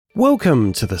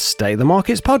Welcome to the State of the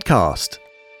Markets podcast.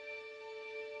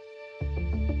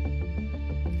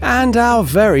 And our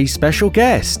very special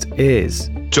guest is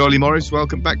Charlie Morris.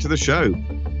 Welcome back to the show.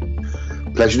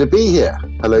 Pleasure to be here.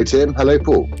 Hello, Tim. Hello,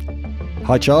 Paul.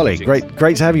 Hi, Charlie.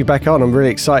 Great to have you back on. I'm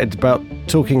really excited about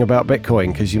talking about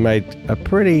Bitcoin because you made a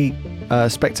pretty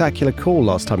spectacular call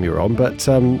last time you were on. But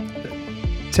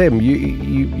Tim,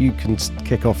 you can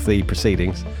kick off the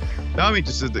proceedings. No, I mean,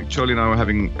 just that Charlie and I were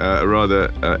having a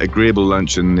rather agreeable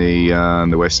lunch in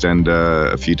the West End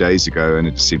a few days ago, and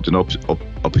it seemed an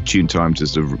opportune time to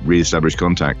sort of re-establish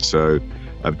contact. So,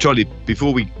 Charlie,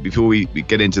 before we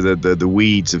get into the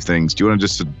weeds of things, do you want to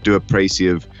just do a précis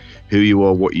of who you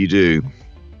are, what you do?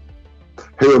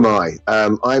 Who am I? I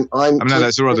mean,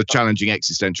 that's a rather challenging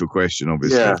existential question,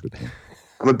 obviously. Yeah.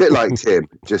 I'm a bit like Tim,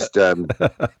 just a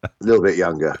little bit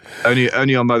younger.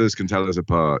 Only our mothers can tell us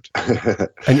apart.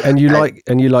 and you like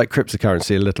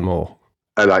cryptocurrency a little more.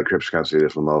 I like cryptocurrency a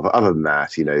little more. But other than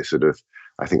that,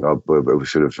 I think we're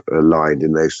sort of aligned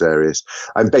in those areas.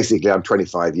 I'm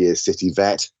 25 years City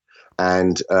vet,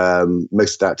 and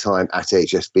most of that time at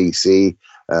HSBC.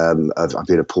 I've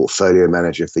been a portfolio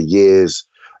manager for years.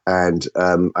 And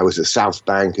I was at South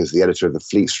Bank as the editor of the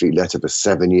Fleet Street Letter for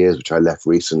 7 years, which I left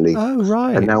recently. Oh,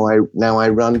 right. And now I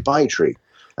run Bytree.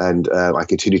 And I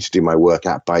continue to do my work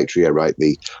at Bytree. I write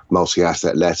the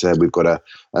multi-asset letter. We've got a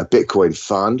Bitcoin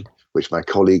fund, which my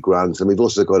colleague runs. And we've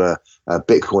also got a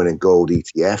Bitcoin and gold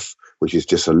ETF, which is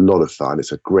just a lot of fun.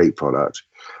 It's a great product.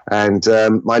 And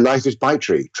my life is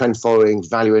Bytree, trend following,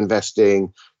 value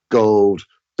investing, gold,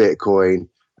 Bitcoin,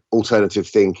 alternative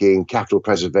thinking, capital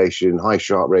preservation, high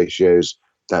Sharpe ratios.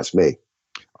 That's me.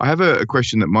 I have a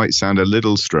question that might sound a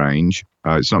little strange.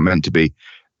 It's not meant to be.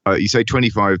 You say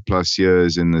 25 plus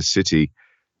years in the city.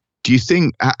 Do you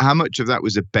think how much of that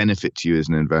was a benefit to you as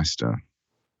an investor?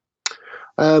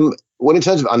 Well, in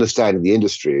terms of understanding the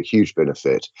industry, a huge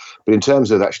benefit. But in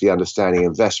terms of actually understanding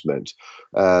investment,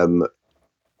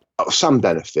 some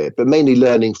benefit, but mainly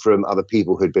learning from other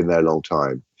people who'd been there a long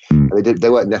time. And they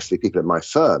weren't necessarily people at my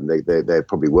firm. They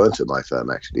probably weren't at my firm,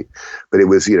 actually. But it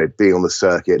was, being on the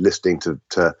circuit, listening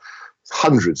to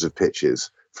hundreds of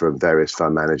pitches from various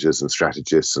fund managers and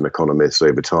strategists and economists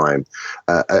over time,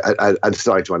 and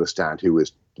starting to understand who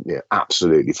was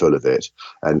absolutely full of it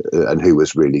and who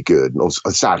was really good. And also,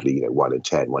 sadly, 1 in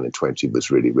 10, 1 in 20 was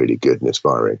really, really good and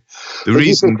inspiring.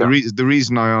 The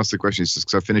reason I asked the question is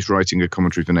because I finished writing a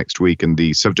commentary for next week, and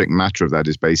the subject matter of that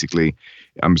is basically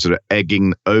I'm sort of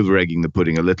over-egging the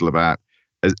pudding a little about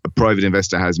a private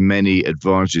investor has many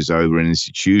advantages over an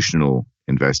institutional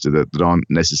investor that aren't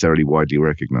necessarily widely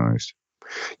recognized.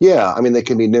 Yeah, I mean, they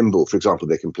can be nimble. For example,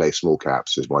 they can play small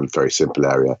caps is one very simple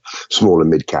area. Small and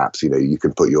mid caps, you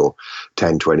can put your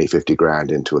 10, 20, 50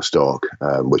 grand into a stock,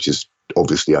 which is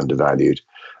obviously undervalued,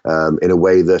 in a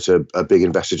way that a big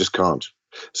investor just can't.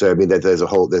 So, I mean, there's a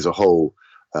whole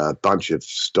bunch of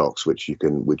stocks which you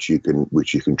can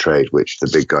trade, which the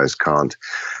big guys can't.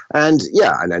 And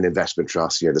and then investment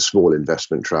trusts, the small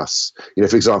investment trusts.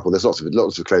 For example, there's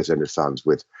lots of closed-ended funds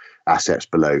with assets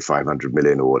below 500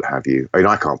 million or what have you. I mean,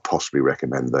 I can't possibly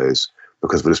recommend those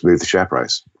because we'll just move the share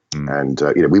price. And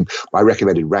I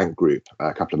recommended Rank Group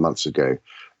a couple of months ago,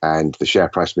 and the share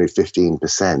price moved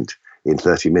 15% in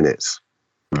 30 minutes.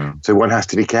 So one has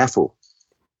to be careful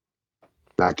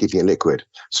about keeping it liquid.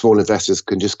 Small investors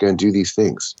can just go and do these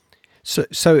things.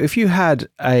 So if you had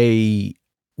a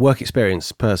work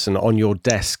experience person on your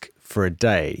desk for a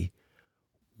day,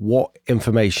 what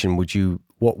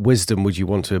wisdom would you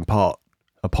want to impart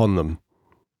upon them?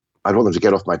 I'd want them to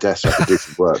get off my desk so I could do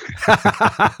some work.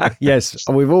 Yes,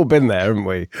 we've all been there, haven't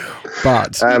we?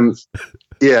 But So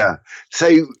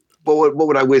what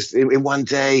would I wish in one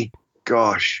day?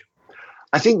 Gosh,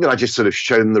 I think that I just sort of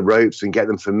show them the ropes and get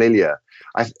them familiar.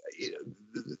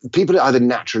 People are either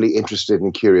naturally interested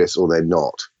and curious or they're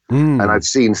not. And I've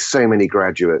seen so many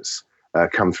graduates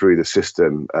come through the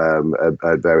system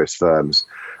at various firms,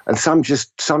 and some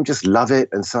just love it,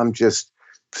 and some just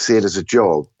see it as a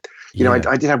job.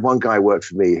 I did have one guy work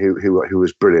for me who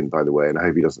was brilliant, by the way, and I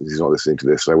hope he's not listening to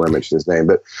this, so I won't mention his name.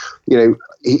 But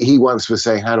he once was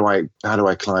saying, how do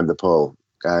I climb the pole?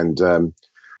 And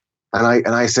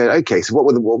I said, okay, so how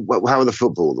were the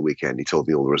football the weekend? He told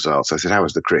me all the results. I said, how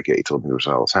was the cricket? He told me the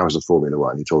results. How was the Formula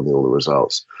One? He told me all the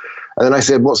results. And then I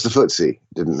said, what's the FTSE?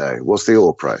 Didn't know. What's the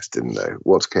oil price? Didn't know.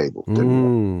 What's cable?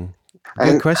 Didn't know.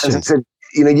 Good question. And I said,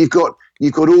 you've got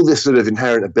all this sort of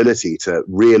inherent ability to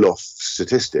reel off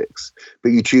statistics,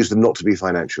 but you choose them not to be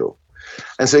financial.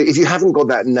 And so if you haven't got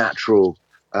that natural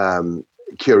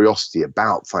curiosity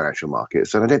about financial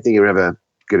markets, then I don't think you're ever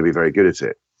going to be very good at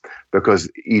it. because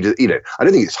I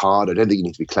don't think it's hard. I don't think you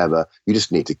need to be clever. You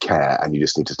just need to care, and you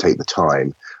just need to take the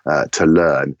time to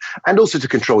learn, and also to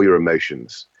control your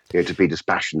emotions. To be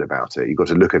dispassionate about it. You've got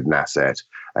to look at an asset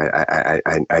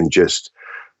and just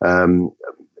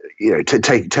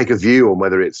take a view on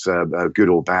whether it's good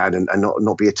or bad, and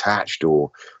not be attached or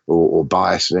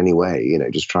biased in any way.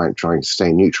 Just trying to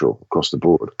stay neutral across the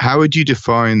board. How would you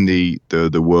define the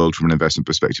world from an investment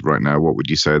perspective right now? What would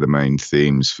you say are the main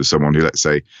themes for someone who, let's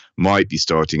say, might be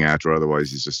starting out, or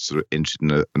otherwise is just sort of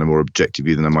interested in a more objective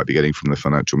view than they might be getting from the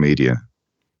financial media?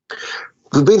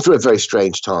 We've been through a very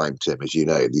strange time, Tim, as you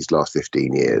know, these last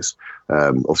 15 years.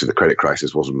 Obviously, the credit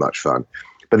crisis wasn't much fun.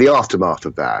 But the aftermath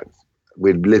of that,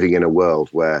 we're living in a world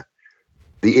where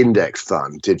the index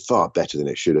fund did far better than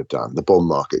it should have done. The bond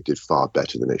market did far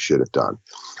better than it should have done.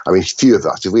 I mean, few of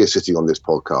us, if we were sitting on this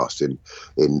podcast in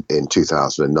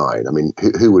 2009, I mean,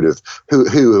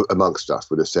 who amongst us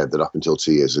would have said that up until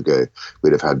 2 years ago,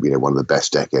 we'd have had, one of the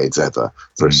best decades ever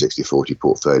for a 60-40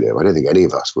 portfolio? I don't think any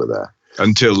of us were there.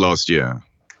 Until last year,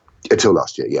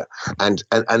 yeah. And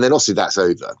then obviously that's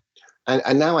over.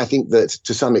 And now I think that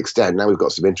to some extent, now we've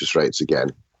got some interest rates again,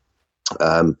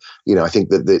 I think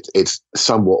that it's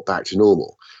somewhat back to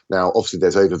normal. Now, obviously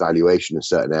there's overvaluation in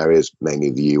certain areas,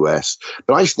 mainly the US.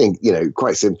 But I just think,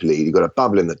 quite simply, you've got a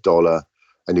bubble in the dollar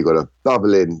and you've got a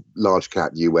bubble in large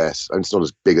cap US. And it's not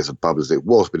as big as a bubble as it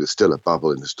was, but it's still a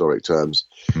bubble in historic terms.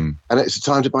 And it's a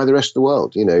time to buy the rest of the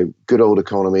world, good old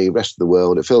economy, rest of the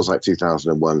world. It feels like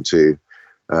 2001 too.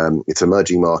 It's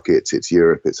emerging markets, it's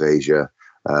Europe, it's Asia,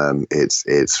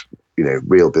 it's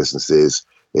real businesses,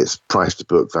 it's price to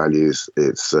book values,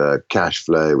 it's cash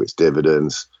flow, it's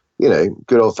dividends,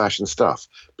 good old fashioned stuff.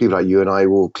 People like you and I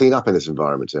will clean up in this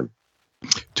environment, Tim.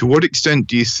 To what extent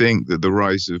do you think that the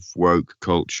rise of woke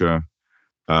culture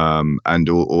and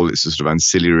all its sort of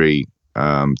ancillary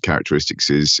characteristics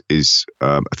is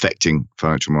affecting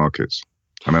financial markets?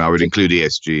 I mean, I would include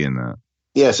ESG in that.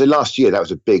 Yeah, so last year that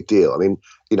was a big deal. I mean,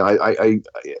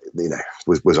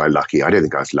 was I lucky? I don't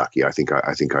think I was lucky. I think I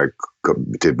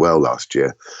did well last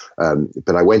year.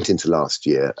 But I went into last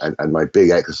year, and my big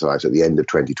exercise at the end of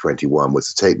 2021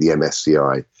 was to take the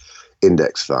MSCI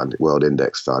Index Fund, World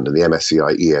Index Fund, and the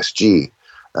MSCI ESG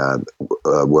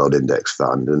World Index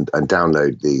Fund, and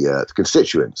download the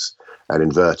constituents and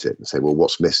invert it and say, well,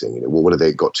 what's missing? What have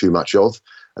they got too much of?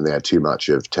 And they had too much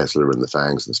of Tesla and the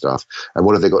FANGs and stuff. And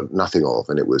what have they got nothing of?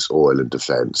 And it was oil and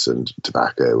defense and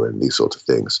tobacco and these sorts of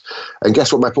things. And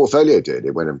guess what my portfolio did?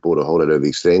 It went and bought a whole lot of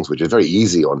these things, which is very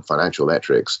easy on financial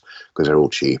metrics because they're all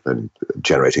cheap and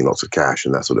generating lots of cash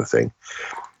and that sort of thing.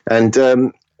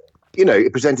 And,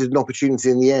 it presented an opportunity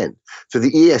in the end. So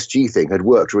the ESG thing had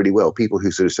worked really well. People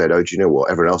who sort of said, oh, do you know what?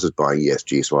 Everyone else is buying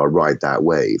ESG, so I'll ride that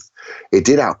wave. It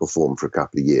did outperform for a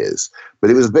couple of years, but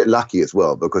it was a bit lucky as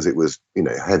well because it was,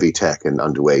 heavy tech and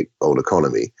underweight old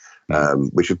economy,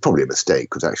 which was probably a mistake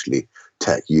because actually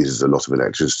tech uses a lot of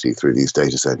electricity through these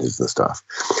data centers and stuff.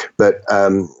 But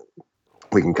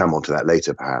we can come on to that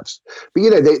later, perhaps.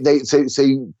 But,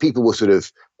 so people were sort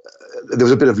of, there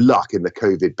was a bit of luck in the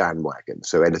COVID bandwagon.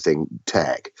 So anything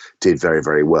tech did very,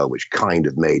 very well, which kind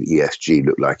of made ESG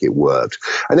look like it worked.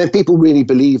 And then people really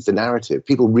believed the narrative.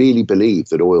 People really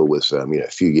believed that oil was, a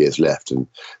few years left and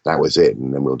that was it.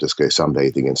 And then we'll just go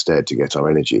sunbathing instead to get our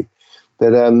energy.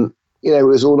 But, it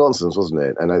was all nonsense, wasn't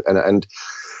it? And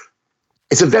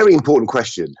it's a very important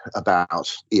question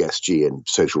about ESG and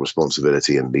social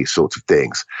responsibility and these sorts of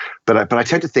things. But I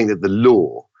tend to think that the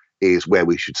law is where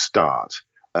we should start.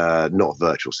 Not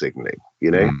virtual signaling,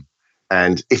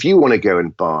 And if you want to go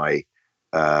and buy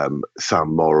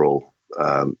some moral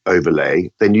overlay,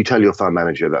 then you tell your fund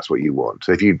manager that's what you want.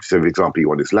 So for example, you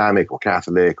want Islamic or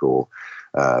Catholic or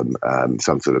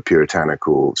some sort of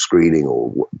puritanical screening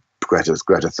or Greta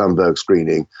Thunberg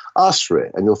screening, ask for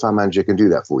it, and your fund manager can do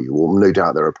that for you. Well, no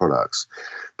doubt there are products,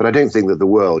 but I don't think that the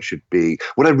world should be.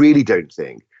 What I really don't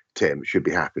think, Tim, should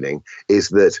be happening is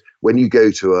that when you go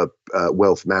to a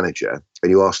wealth manager and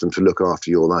you ask them to look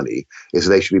after your money, is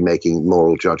they should be making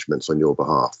moral judgments on your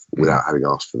behalf without having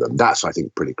asked for them. That's, I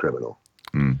think, pretty criminal.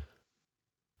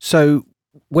 So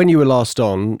when you were last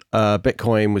on,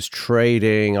 Bitcoin was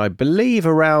trading, I believe,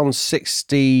 around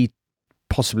 60,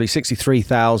 possibly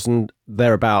 63,000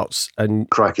 thereabouts. And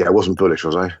crikey, I wasn't bullish,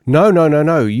 was I?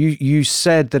 No. You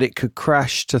said that it could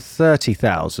crash to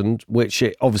 30,000, which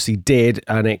it obviously did,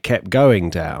 and it kept going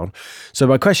down. So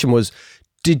my question was,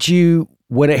 did you,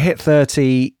 when it hit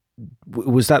 30,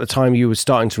 was that the time you were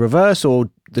starting to reverse, or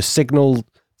the signal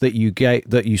that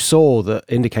you saw that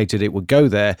indicated it would go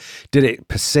there, did it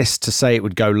persist to say it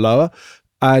would go lower?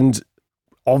 And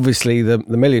obviously the $1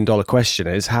 million question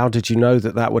is, how did you know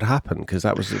that would happen? Because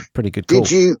that was a pretty good call.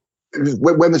 Did you?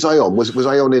 When was I on? Was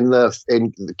I on in the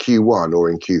Q1 or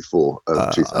in Q4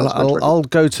 of 2020? I'll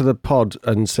go to the pod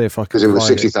and see if I can. Because it was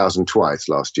 60,000 twice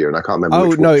last year, and I can't remember.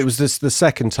 Oh no, it was the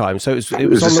second time. So it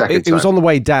was on the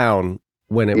way down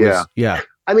when it was. Yeah.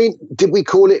 I mean, did we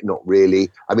call it? Not really.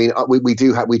 I mean, we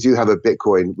do have a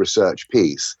Bitcoin research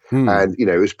piece, and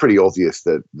it was pretty obvious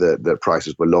that the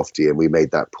prices were lofty, and we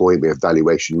made that point. We have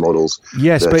valuation models.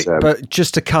 Yes, but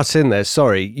just to cut in there,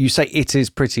 sorry, you say it is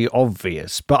pretty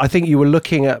obvious, but I think you were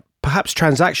looking at perhaps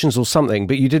transactions or something,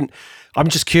 but you didn't. I'm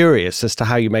just curious as to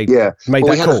how you made that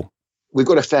call. We've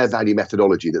got a fair value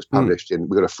methodology that's published we've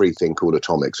got a free thing called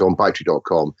Atomic. So on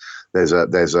Bytree.com, there's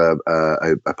a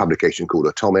publication called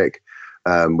Atomic.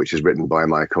 Which is written by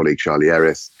my colleague Charlie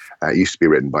Erith. It used to be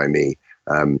written by me,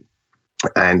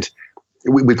 and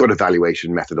we've got a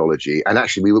valuation methodology. And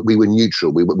actually, we were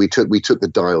neutral. We took the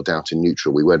dial down to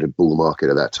neutral. We weren't a bull market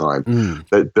at that time,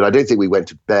 but I don't think we went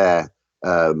to bear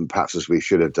perhaps as we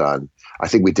should have done. I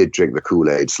think we did drink the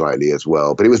Kool-Aid slightly as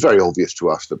well, but it was very obvious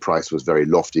to us that price was very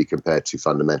lofty compared to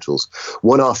fundamentals.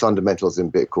 What are fundamentals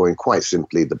in Bitcoin? Quite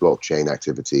simply, the blockchain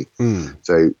activity.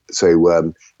 So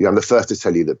I'm the first to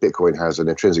tell you that Bitcoin has an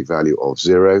intrinsic value of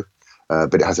 0,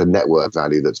 but it has a network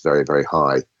value that's very, very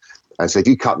high. And so if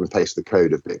you cut and paste the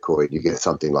code of Bitcoin, you get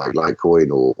something like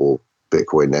Litecoin or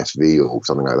Bitcoin SV or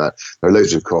something like that. There are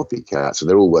loads of copycats, and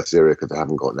they're all worth 0 because they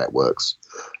haven't got networks.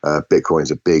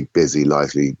 Bitcoin's a big, busy,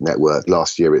 lively network.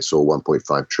 Last year, it saw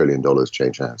 $1.5 trillion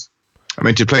change hands. I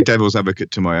mean, to play devil's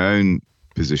advocate to my own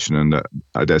position, and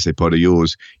I dare say part of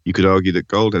yours, you could argue that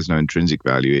gold has no intrinsic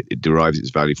value. It derives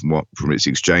its value from its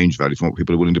exchange value, from what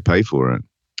people are willing to pay for it.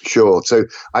 Sure. So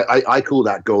I call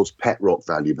that gold's pet rock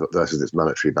value versus its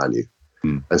monetary value.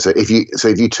 And so if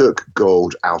you took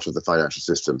gold out of the financial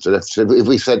system, so if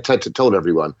we told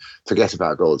everyone forget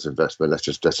about gold as investment, let's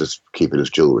just keep it as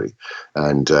jewelry,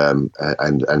 and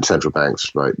central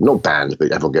banks, right, not banned,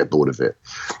 but everyone get bored of it,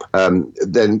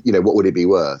 then what would it be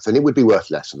worth? And it would be worth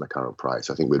less than the current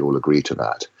price. I think we'd all agree to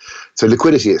that. So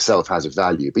liquidity itself has a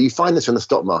value, but you find this in the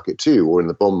stock market too, or in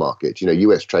the bond market.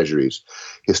 U.S. Treasuries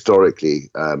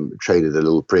historically traded a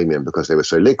little premium because they were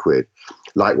so liquid.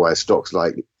 Likewise, stocks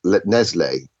like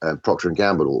Nestle and Procter &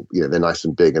 Gamble, they're nice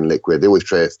and big and liquid. They always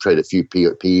trade a few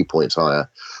PE points higher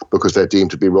because they're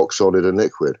deemed to be rock solid and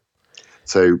liquid.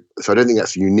 So I don't think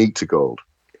that's unique to gold.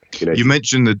 You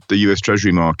mentioned the U.S.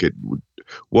 Treasury market.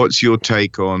 What's your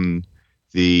take on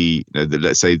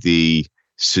let's say the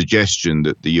suggestion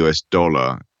that the U.S.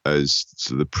 dollar as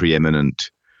sort of the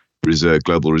preeminent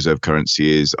global reserve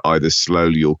currency is either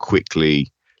slowly or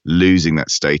quickly losing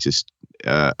that status,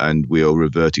 and we are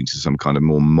reverting to some kind of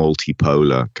more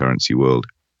multipolar currency world?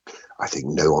 I think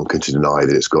no one can deny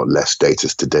that it's got less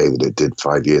status today than it did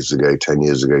 5 years ago, 10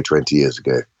 years ago, 20 years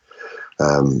ago.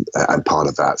 And part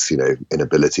of that's,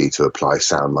 inability to apply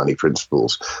sound money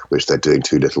principles, which they're doing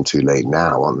too little too late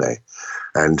now, aren't they?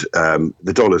 And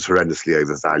the dollar's horrendously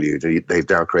overvalued. They've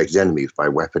now created enemies by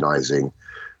weaponizing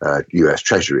U.S.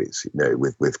 treasuries,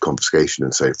 with confiscation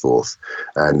and so forth.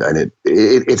 And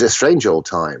it's a strange old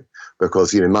time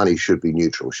because, money should be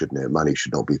neutral, shouldn't it? Money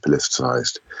should not be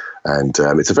politicized. And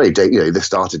it's a very, they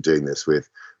started doing this with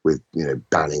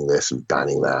banning this and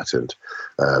banning that and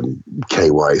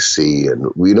KYC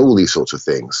and all these sorts of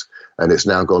things. And it's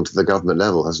now gone to the government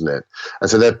level, hasn't it? And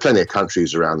so there are plenty of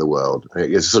countries around the world.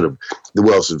 It's sort of the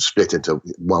world's sort of split into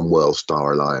one world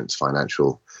star alliance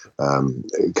financial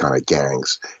kind of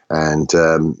gangs. And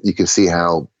you can see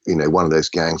how, one of those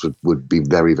gangs would be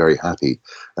very, very happy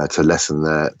to lessen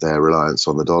their reliance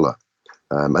on the dollar.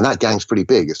 And that gang's pretty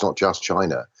big. It's not just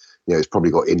China. It's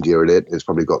probably got India in it. It's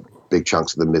probably got big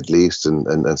chunks of the Middle East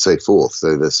and so forth.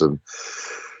 So there's some,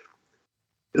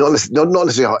 not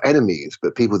necessarily our enemies,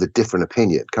 but people with a different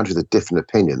opinion, countries with a different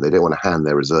opinion. They don't want to hand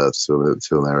their reserves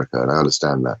to America, and I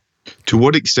understand that. To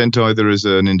what extent, either as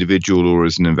an individual or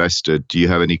as an investor, do you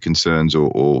have any concerns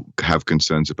or have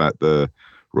concerns about the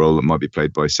role that might be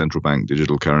played by central bank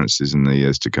digital currencies in the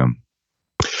years to come?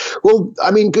 Well,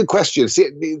 I mean, good question. See,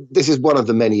 this is one of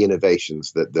the many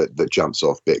innovations that jumps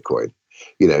off Bitcoin.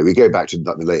 We go back to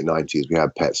the late 90s, we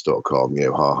had pets.com,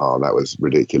 that was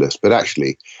ridiculous. But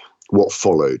actually, what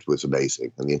followed was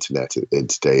amazing. And the internet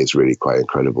today is really quite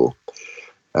incredible.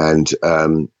 And,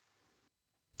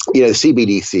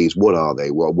 CBDCs, what are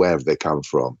they? Well, where have they come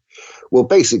from? Well,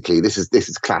 basically, this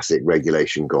is classic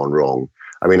regulation gone wrong.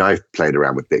 I mean, I've played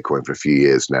around with Bitcoin for a few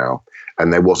years now,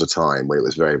 and there was a time when it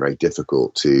was very, very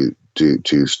difficult to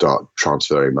start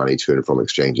transferring money to and from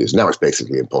exchanges. Now it's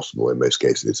basically impossible in most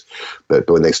cases. But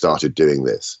when they started doing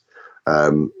this,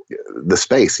 the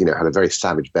space, had a very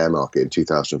savage bear market in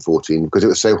 2014 because it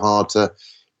was so hard to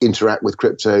interact with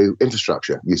crypto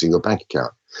infrastructure using your bank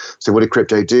account. So what did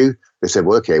crypto do? They said,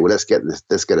 well, okay, let's get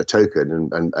a token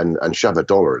and shove a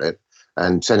dollar in it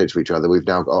and send it to each other. We've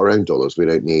now got our own dollars. We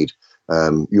don't need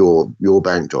your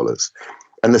bank dollars.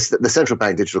 And the central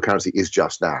bank digital currency is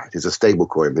just that. It's a stable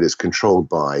coin, but it's controlled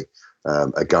by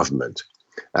a government.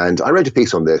 And I wrote a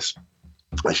piece on this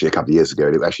actually a couple of years ago,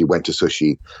 and it actually went to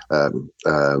Sushi, not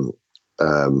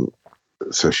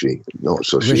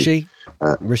Sushi.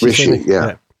 Rishi,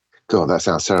 yeah. God, that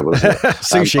sounds terrible, doesn't it?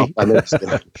 Sushi.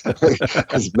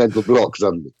 It's mental block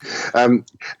suddenly. And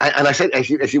I said,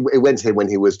 actually, it went to him when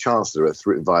he was Chancellor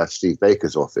via Steve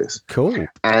Baker's office. Cool.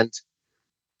 And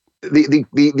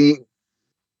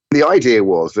the idea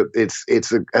was that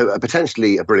it's a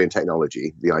potentially a brilliant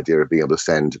technology, the idea of being able to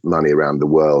send money around the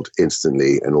world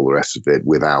instantly and all the rest of it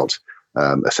without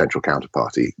a central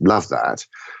counterparty. Love that.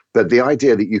 But the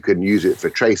idea that you can use it for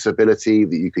traceability,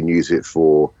 that you can use it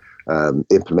for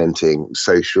implementing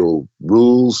social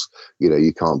rules,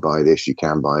 you can't buy this, you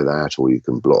can buy that, or you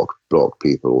can block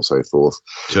people or so forth.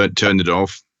 Turn it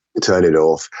off. Turn it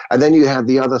off. And then you have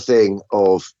the other thing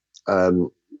of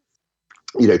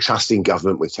trusting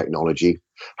government with technology.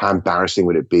 How embarrassing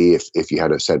would it be if you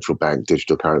had a central bank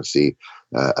digital currency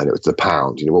and it was the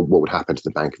pound? What would happen to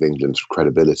the Bank of England's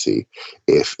credibility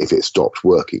if it stopped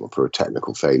working for a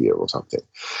technical failure or something?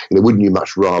 Wouldn't you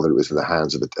much rather it was in the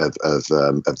hands of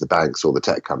the banks or the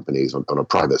tech companies on a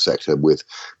private sector with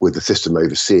the system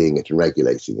overseeing it and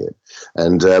regulating it?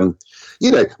 And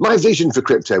my vision for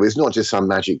crypto is not just some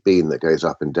magic bean that goes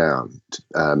up and down.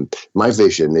 My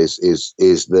vision is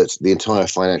that the entire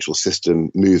financial system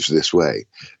moves this way.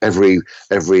 Every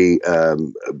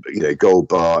gold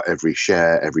bar, every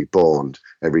share, every bond,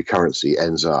 every currency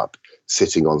ends up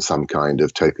sitting on some kind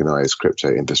of tokenized crypto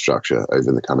infrastructure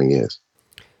over the coming years.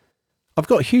 I've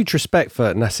got huge respect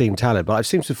for Nassim Taleb, but I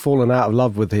seem to have fallen out of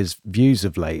love with his views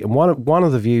of late. And one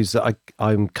of the views that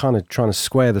I'm kind of trying to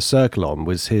square the circle on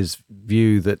was his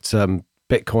view that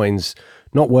Bitcoin's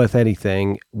not worth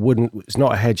anything, it's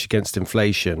not a hedge against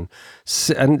inflation,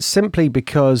 and simply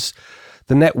because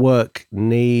the network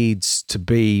needs to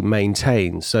be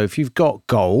maintained. So if you've got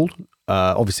gold,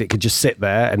 obviously it could just sit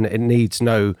there and it needs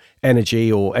no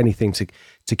energy or anything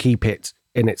to keep it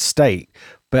in its state.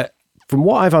 But from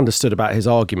what I've understood about his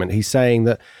argument, he's saying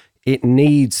that it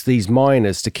needs these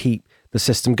miners to keep the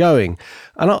system going.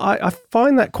 And I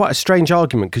find that quite a strange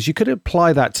argument, because you could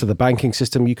apply that to the banking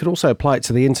system. You could also apply it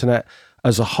to the internet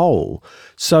as a whole.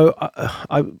 So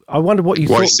I wonder what you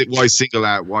thought. Why single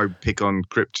out? Why pick on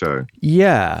crypto?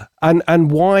 Yeah.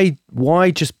 And why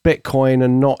just Bitcoin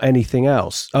and not anything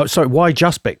else? Oh, sorry, why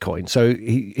just Bitcoin? So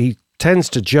he tends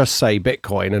to just say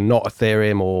Bitcoin and not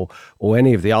Ethereum or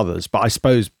any of the others. But I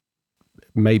suppose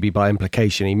maybe by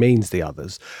implication he means the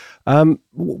others.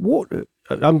 What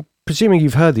I'm presuming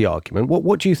you've heard the argument.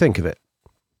 What do you think of it?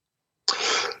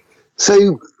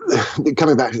 So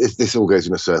coming back, this all goes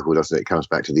in a circle, doesn't it? It comes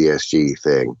back to the ESG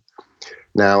thing.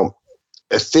 Now,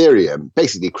 Ethereum,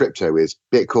 basically crypto is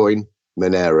Bitcoin,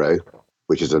 Monero,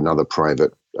 which is another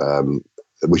private,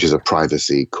 which is a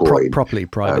privacy coin. Properly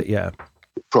private, yeah.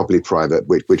 Properly private,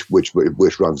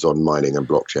 which runs on mining and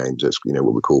blockchains. It's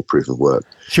what we call proof of work.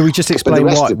 Should we just explain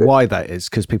why that is?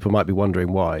 Because people might be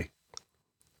wondering why.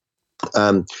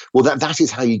 Well, that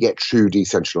is how you get true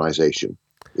decentralization.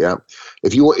 Yeah,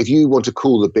 if you want to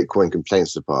call the Bitcoin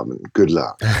complaints department, good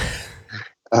luck.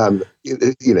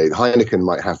 Heineken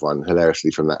might have one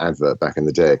hilariously from that advert back in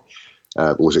the day.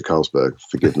 Or was it Carlsberg?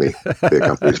 Forgive me, beer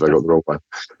companies if I got the wrong one.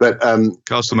 But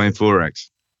Castlemaine Forex.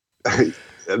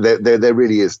 There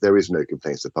really is. There is no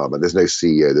complaints department. There's no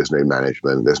CEO. There's no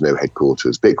management. There's no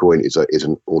headquarters. Bitcoin is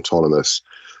an autonomous,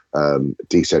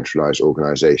 decentralized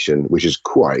organization, which is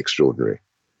quite extraordinary,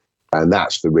 and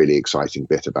that's the really exciting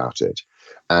bit about it.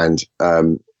 And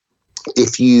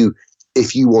if you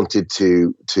wanted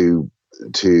to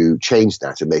change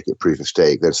that and make it proof of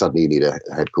stake, then suddenly you need a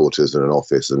headquarters and an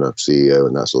office and a CEO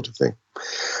and that sort of thing.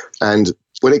 And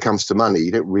when it comes to money,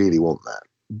 you don't really want that.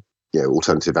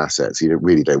 Alternative assets, you don't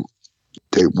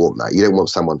want that. You don't want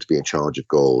someone to be in charge of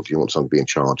gold. You want someone to be in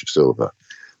charge of silver.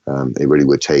 It really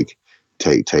would take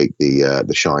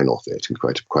the shine off it in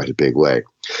quite a big way.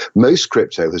 Most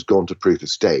crypto has gone to proof of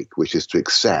stake, which is to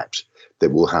accept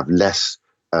that we'll have less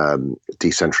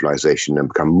decentralization and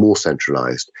become more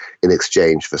centralized in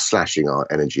exchange for slashing our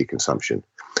energy consumption.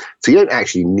 So you don't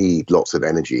actually need lots of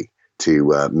energy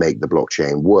to make the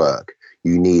blockchain work.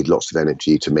 You need lots of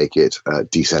energy to make it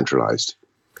decentralized.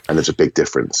 And there's a big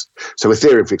difference. So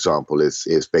Ethereum, for example,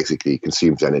 is basically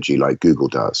consumes energy like Google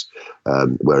does,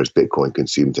 whereas Bitcoin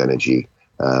consumes energy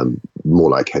more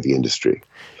like heavy industry.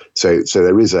 So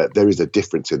there is a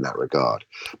difference in that regard.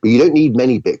 But you don't need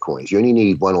many Bitcoins. You only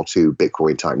need one or two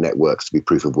Bitcoin type networks to be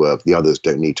proof of work. The others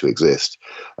don't need to exist.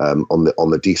 On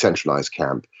the decentralized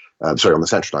camp, on the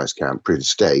centralized camp, proof of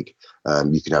stake,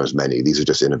 you can have as many. These are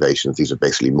just innovations. These are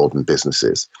basically modern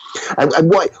businesses.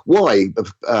 And why,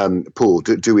 Paul,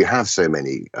 do we have so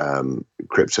many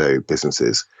crypto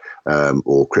businesses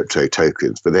or crypto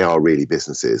tokens? But they are really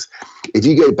businesses. If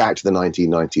you go back to the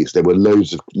 1990s, there were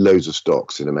loads of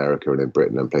stocks in America and in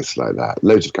Britain and places like that,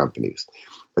 loads of companies.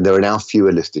 And there are now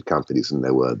fewer listed companies than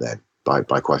there were then by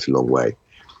quite a long way.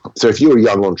 So if you're a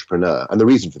young entrepreneur, and the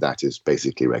reason for that is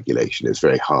basically regulation. It's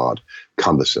very hard,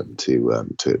 cumbersome to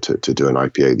do an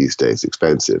IPO these days,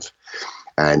 expensive.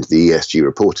 And the ESG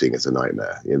reporting is a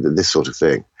nightmare, this sort of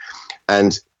thing.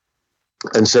 And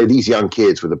so these young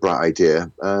kids with a bright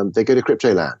idea, they go to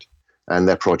crypto land. And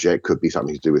their project could be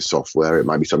something to do with software. It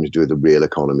might be something to do with the real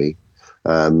economy.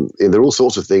 And there are all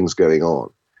sorts of things going on.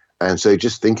 And so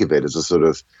just think of it as a sort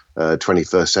of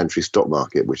 21st century stock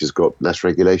market, which has got less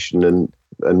regulation and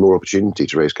more opportunity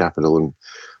to raise capital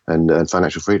and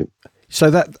financial freedom.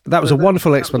 So that was a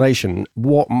wonderful explanation.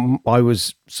 What I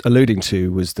was alluding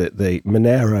to was that the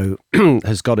Monero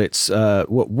has got its,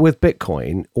 with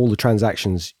Bitcoin, all the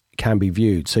transactions can be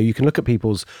viewed. So you can look at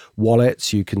people's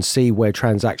wallets, you can see where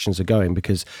transactions are going,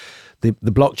 because the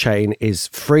blockchain is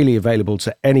freely available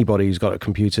to anybody who's got a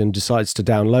computer and decides to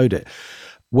download it.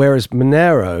 Whereas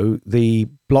Monero, the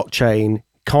blockchain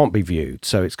can't be viewed.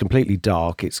 So it's completely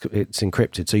dark, it's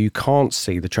encrypted, so you can't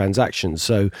see the transactions.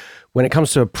 So when it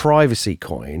comes to a privacy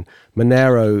coin,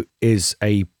 Monero is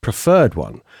a preferred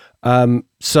one.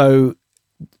 So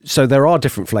there are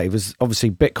different flavors.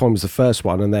 Obviously, Bitcoin was the first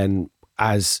one, and then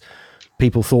as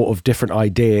people thought of different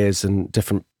ideas and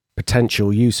different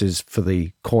potential uses for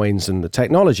the coins and the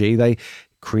technology, they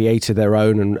created their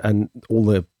own, and all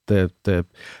the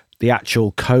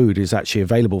actual code is actually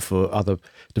available for other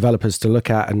developers to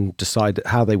look at and decide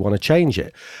how they want to change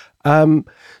it.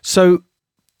 So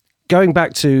going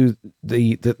back to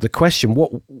the question,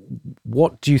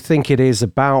 what do you think it is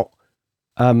about?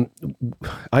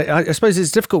 I suppose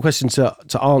it's a difficult question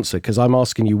to answer, because I'm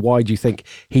asking you, why do you think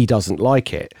he doesn't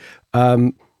like it?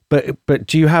 But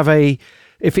do you have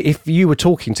if you were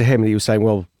talking to him and he was saying,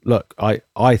 well, look,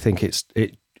 I think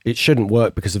it shouldn't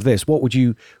work because of this, what would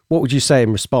you say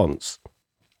in response?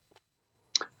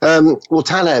 Well,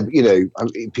 Taleb,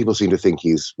 people seem to think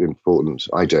he's important.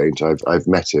 I don't. I've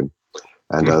met him,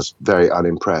 and I was very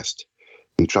unimpressed.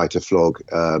 He tried to flog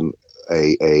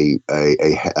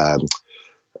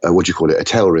what do you call it? A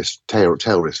tail risk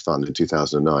fund in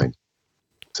 2009.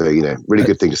 So, really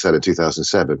good thing to sell in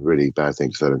 2007, really bad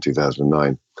thing to sell in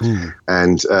 2009.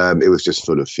 And it was just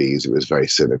full of fees. It was very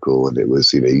cynical, and it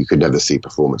was, you could never see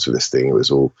performance of this thing. It was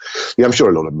all, I'm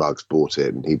sure a lot of mugs bought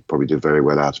it, and he probably did very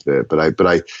well out of it. But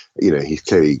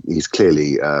he's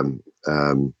clearly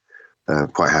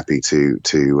quite happy to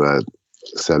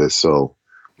sell his soul.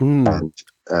 And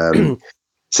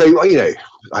so, I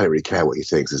don't really care what he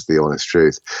thinks, is the honest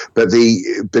truth. But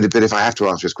if I have to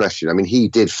answer his question, I mean, he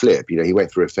did flip. He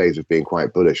went through a phase of being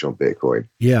quite bullish on Bitcoin.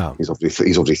 Yeah, he's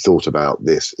obviously thought about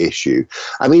this issue.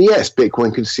 I mean, yes,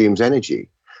 Bitcoin consumes energy,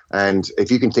 and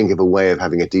if you can think of a way of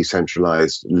having a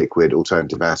decentralized liquid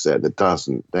alternative asset that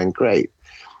doesn't, then great.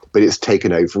 But it's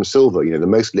taken over from silver. The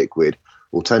most liquid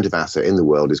alternative asset in the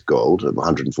world is gold, at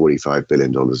 $145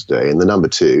 billion a day, and the number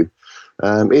two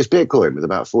is Bitcoin, with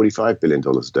about $45 billion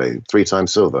a day, 3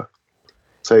 times silver.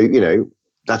 So,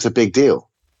 that's a big deal.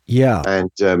 Yeah.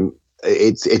 And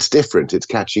it's different. It's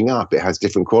catching up. It has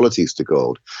different qualities to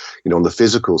gold. On the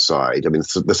physical side, I mean,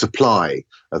 the supply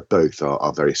of both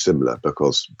are very similar,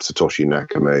 because Satoshi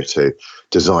Nakamoto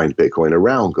designed Bitcoin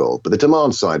around gold. But the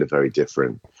demand side are very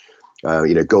different.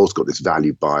 Gold's got this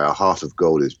value buyer. Half of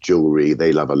gold is jewelry.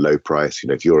 They love a low price.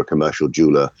 If you're a commercial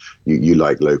jeweler, you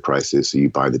like low prices, so you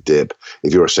buy the dip.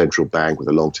 If you're a central bank with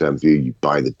a long-term view, you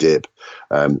buy the dip.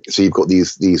 So you've got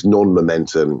these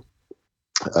non-momentum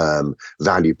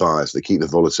value buyers that keep the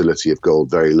volatility of gold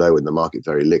very low and the market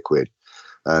very liquid.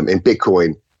 In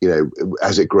Bitcoin,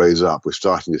 as it grows up, we're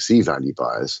starting to see value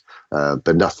buyers,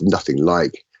 but nothing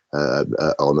like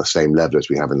on the same level as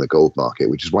we have in the gold market,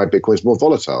 which is why Bitcoin's more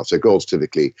volatile. So gold's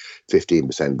typically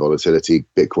 15% volatility.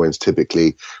 Bitcoin's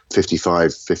typically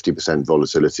 50%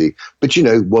 volatility, but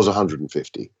was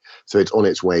 150. So it's on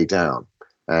its way down.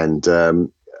 And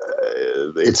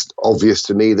it's obvious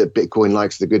to me that Bitcoin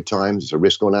likes the good times. It's a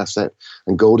risk-on asset,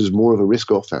 and gold is more of a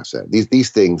risk-off asset. These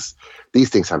things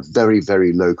have very,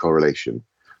 very low correlation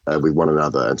with one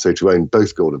another, and so to own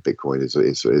both gold and Bitcoin is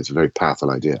a very powerful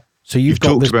idea. So you've got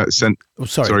talked this, about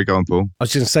sorry, go on, Paul. I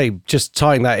was going to say, just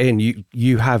tying that in,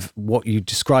 you have what you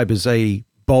describe as a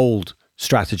bold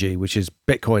strategy, which is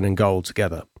Bitcoin and gold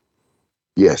together.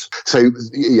 Yes. So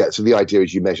the idea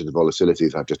is you measure the volatility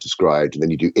as I've just described, and then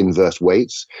you do inverse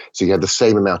weights. So you have the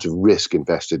same amount of risk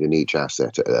invested in each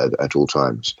asset at all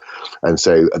times. And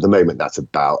so at the moment, that's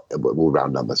about, we'll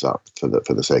round numbers up for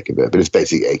the sake of it, but it's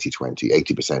basically 80-20,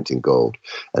 80% in gold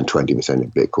and 20% in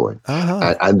Bitcoin.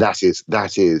 Uh-huh. And that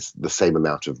is the same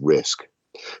amount of risk.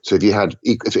 So if you had,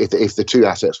 if the two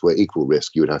assets were equal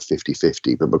risk, you would have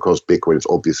 50-50. But because Bitcoin is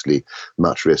obviously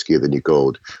much riskier than your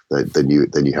gold, then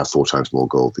you have 4 times more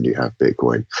gold than you have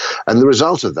Bitcoin. And the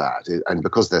result of that, and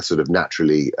because they're sort of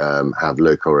naturally have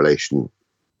low correlation,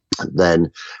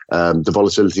 then the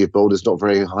volatility of gold is not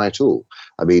very high at all.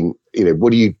 I mean,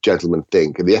 what do you gentlemen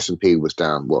think? The S&P was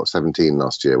down, 17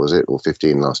 last year, was it? Or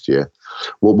 15 last year?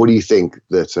 What do you think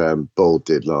that gold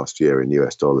did last year in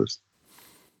US dollars?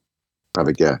 Have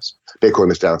a guess. Bitcoin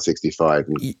was down 65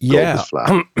 and gold was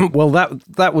flat. Well,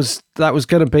 that was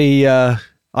going to be.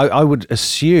 I would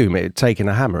assume it had taken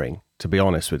a hammering. To be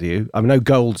honest with you, I know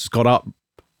gold's got up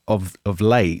of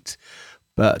late,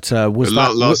 but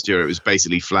last year it was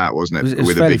basically flat, wasn't it? It was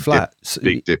with fairly a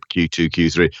big dip Q2,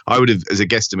 Q3. I would have, as a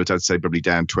guesstimate, I'd say probably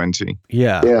down 20.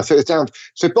 Yeah. So it's down.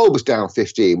 So gold was down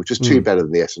 15, which was better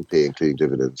than the S&P, including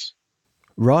dividends.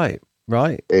 Right.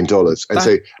 In dollars,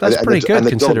 and that's pretty good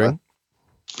considering.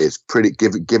 It's pretty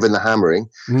given the hammering,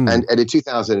 and in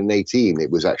 2018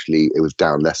 it was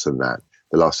down less than that.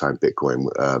 The last time Bitcoin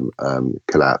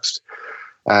collapsed,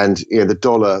 and the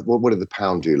dollar. What did the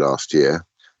pound do last year?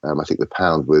 I think the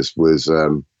pound was.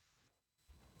 Sorry,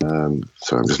 I'm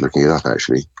just looking it up.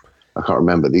 Actually, I can't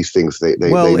remember these things.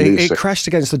 It crashed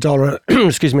against the dollar.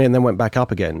 Excuse me, and then went back up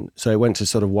again. So it went to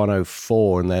sort of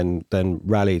 104, and then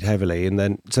rallied heavily, and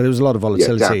then so there was a lot of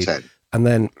volatility, down 10. and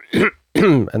then.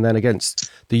 And then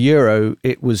against the euro,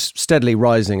 it was steadily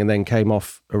rising and then came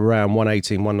off around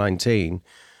 118, 119,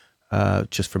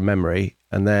 just from memory.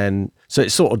 And then, so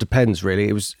it sort of depends, really.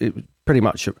 It was pretty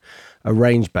much a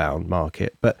range-bound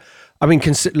market. But, I mean,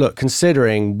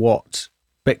 considering what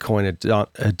Bitcoin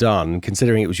had done,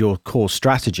 considering it was your core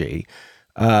strategy,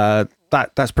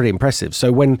 that's pretty impressive.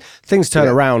 So when things turn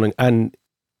around and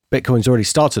Bitcoin's already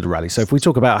started to rally, so if we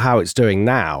talk about how it's doing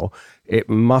now, it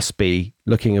must be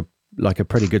looking like a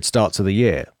pretty good start to the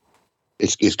year.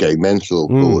 It's going mental.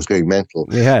 It's going mental.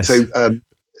 Yes.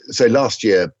 So last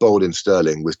year, gold in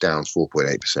sterling was down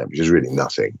 4.8%, which is really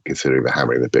nothing considering the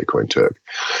hammering that Bitcoin took.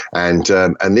 And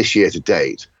this year to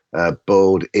date,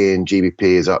 gold in GBP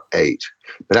is up 8,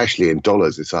 but actually in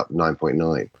dollars it's up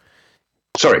 9.9.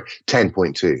 Sorry,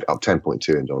 10.2, up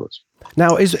 10.2 in dollars.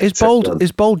 Now is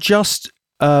gold just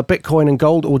Bitcoin and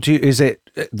gold, or is it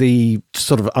the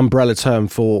sort of umbrella term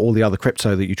for all the other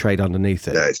crypto that you trade underneath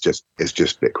it? No, it's just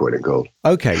Bitcoin and gold.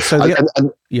 Okay, so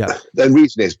the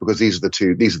reason is because these are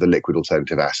the liquid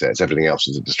alternative assets. Everything else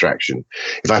is a distraction.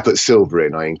 If I put silver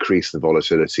in, I increase the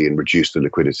volatility and reduce the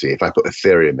liquidity. If I put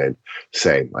Ethereum in,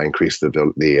 same, I increase the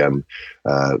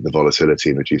volatility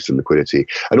and reduce the liquidity.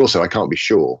 And also, I can't be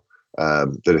sure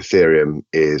that Ethereum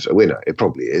is a winner. It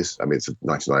probably is. I mean, it's a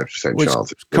 99%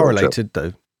 chance. It's correlated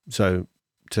though, so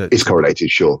it's correlated,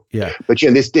 sure. Yeah, but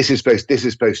this is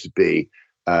supposed to be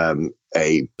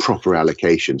a proper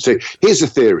allocation. So here's the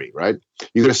theory, right?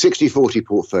 You've got a 60-40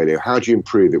 portfolio. How do you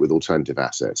improve it with alternative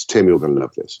assets? Tim, you're going to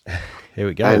love this. Here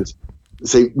we go. And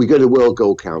so we go to World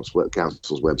Gold Council's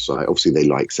website. Obviously, they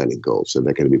like selling gold, so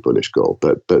they're going to be bullish gold.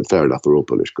 But fair enough, they're all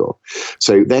bullish gold.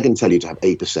 So they're going to tell you to have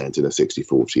 8% in a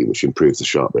 60-40, which improves the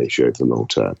Sharpe ratio for the long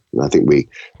term. And I think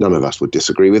none of us would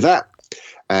disagree with that.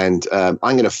 And I'm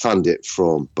going to fund it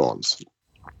from bonds.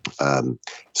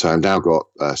 So I've now got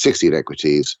 60 in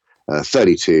equities,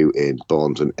 32 in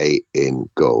bonds, and 8 in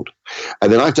gold.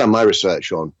 And then I've done my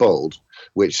research on gold,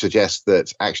 which suggests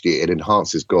that actually it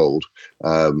enhances gold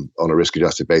on a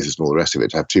risk-adjusted basis and all the rest of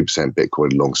it to have 2%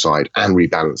 Bitcoin alongside and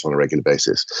rebalance on a regular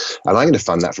basis. And I'm going to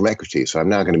fund that from equity. So I'm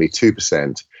now going to be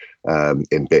 2%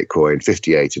 in Bitcoin,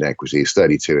 58 in equities,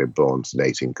 32 in bonds, and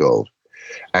 8 in gold.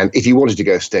 And if you wanted to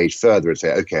go a stage further and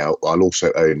say, okay, I'll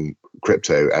also own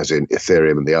crypto, as in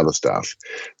Ethereum and the other stuff,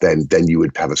 then you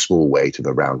would have a small weight of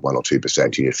around 1 or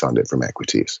 2%. You'd fund it from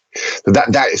equities. So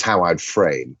that is how I'd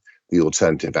frame the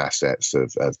alternative assets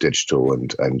of digital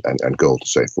and gold and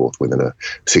so forth within a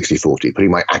 60-40,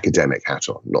 putting my academic hat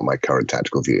on, not my current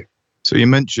tactical view. So you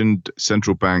mentioned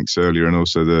central banks earlier, and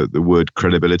also the word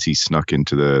credibility snuck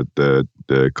into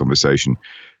the conversation.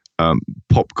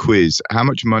 Pop quiz: how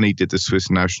much money did the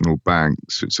Swiss National Bank,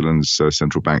 Switzerland's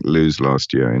central bank, lose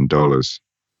last year in dollars?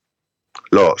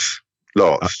 Lots.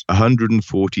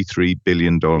 $143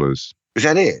 billion. Is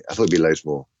that it? I thought it'd be loads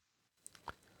more.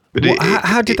 But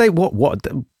how did they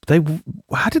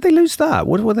lose that?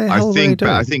 What were they?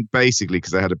 I think basically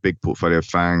because they had a big portfolio of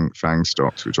FANG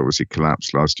stocks, which obviously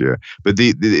collapsed last year. But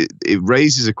it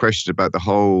raises a question about the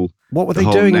whole. What were they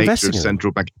doing investing of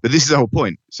central bank? But this is the whole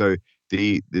point. So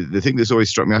the thing that's always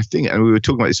struck me, I think, and we were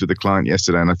talking about this with a client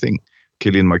yesterday, and I think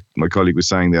Killian, my colleague, was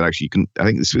saying that actually I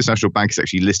think the Swiss National Bank is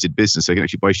actually listed business. So you can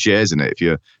actually buy shares in it if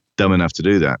you're dumb enough to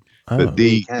do that. Oh, but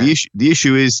the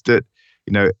issue is that,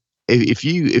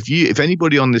 if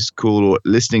anybody on this call or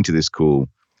listening to this call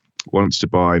wants to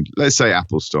buy, let's say,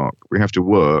 Apple stock, we have to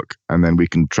work, and then we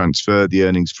can transfer the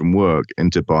earnings from work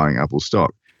into buying Apple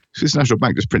stock. Swiss National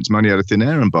Bank just prints money out of thin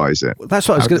air and buys it. That's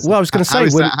what I was going to say.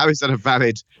 How is that a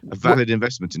valid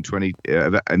investment in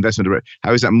investment?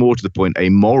 How is that, more to the point, a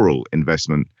moral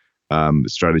investment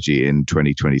strategy in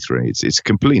 2023? It's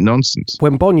complete nonsense.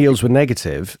 When bond yields were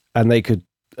negative and they could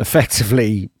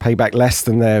effectively pay back less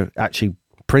than they're actually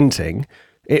printing,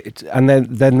 and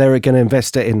then they're going to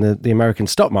invest it in the American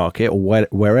stock market or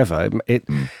wherever. It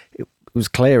was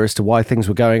clear as to why things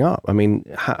were going up. I mean,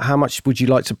 how much would you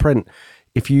like to print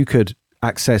if you could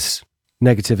access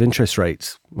negative interest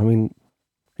rates? I mean,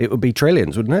 it would be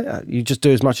trillions, wouldn't it? You just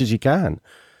do as much as you can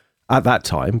at that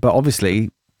time. But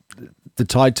obviously, the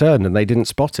tide turned and they didn't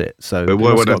spot it. So, but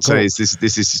what I'd say is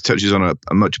this touches on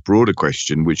a much broader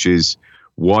question, which is,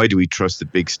 why do we trust the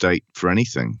big state for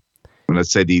anything? And I'd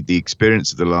say the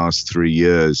experience of the last 3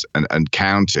 years and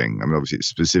counting, I mean, obviously it's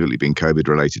specifically been COVID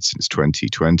related since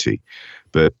 2020,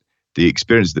 but the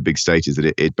experience of the big state is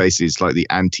that it basically is like the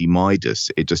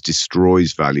anti-Midas. It just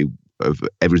destroys value of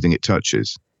everything it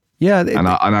touches. Yeah, and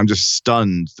I'm just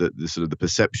stunned that the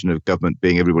perception of government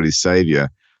being everybody's savior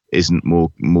isn't more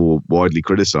widely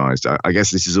criticised. I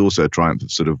guess this is also a triumph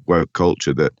of sort of woke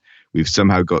culture, that we've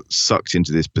somehow got sucked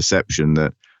into this perception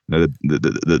that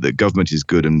the government is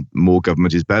good and more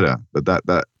government is better. But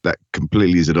that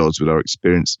completely is at odds with our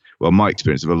experience. Well, my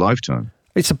experience of a lifetime.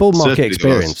 It's a bull market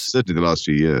experience. Certainly the last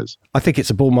few years. I think it's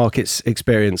a bull market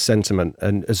experience sentiment.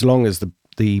 And as long as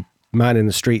the man in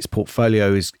the streets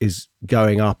portfolio is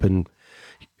going up, and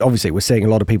obviously we're seeing a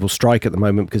lot of people strike at the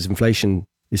moment because inflation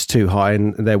is too high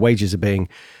and their wages are being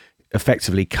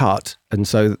effectively cut. And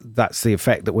so that's the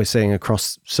effect that we're seeing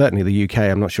across certainly the UK.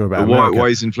 I'm not sure about America. Why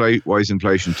is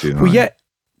inflation too high?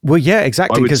 Well, yeah,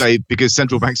 exactly. I would say because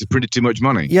central banks have printed too much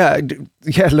money. Yeah.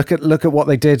 Look at what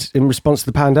they did in response to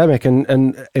the pandemic,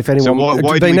 and if anyone,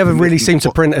 so they never really seem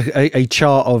to print a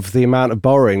chart of the amount of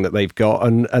borrowing that they've got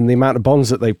and the amount of bonds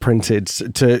that they printed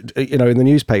to in the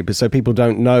newspapers, so people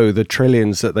don't know the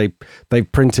trillions that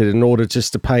they've printed in order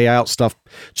just to pay out stuff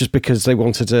just because they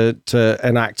wanted to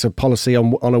enact a policy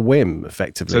on a whim,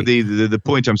 effectively. So the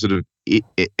point I'm sort of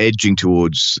edging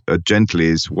towards gently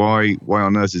is why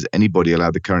on earth does anybody allow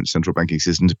the current central banking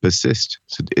system to persist?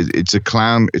 So it's a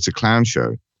clown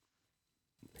show.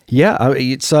 Yeah,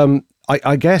 it's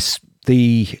I guess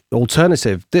the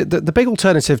alternative, the big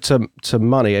alternative to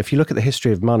money, if you look at the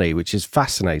history of money, which is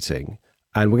fascinating,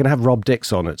 and we're going to have Rob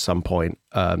Dix on at some point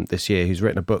this year, who's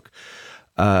written a book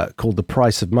called The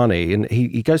Price of Money, and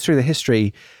he goes through the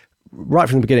history right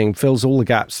from the beginning, fills all the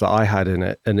gaps that I had in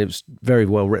it, and it was a very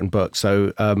well written book.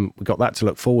 So we got that to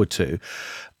look forward to.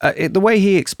 The way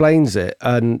he explains it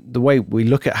and the way we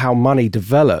look at how money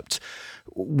developed,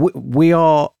 we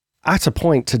are at a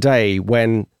point today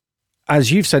when,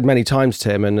 as you've said many times,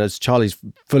 Tim, and as Charlie's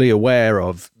fully aware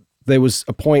of, there was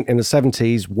a point in the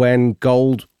 70s when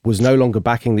gold was no longer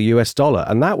backing the US dollar,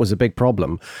 and that was a big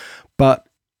problem. But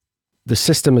the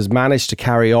system has managed to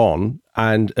carry on,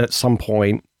 and at some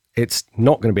point, it's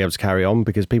not going to be able to carry on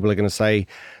because people are going to say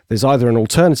there's either an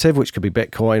alternative, which could be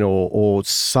Bitcoin or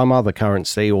some other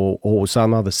currency or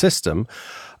some other system,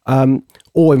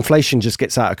 or inflation just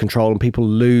gets out of control and people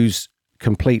lose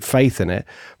complete faith in it.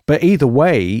 But either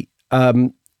way,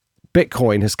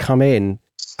 Bitcoin has come in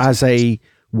as a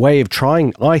way of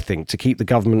trying, I think, to keep the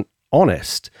government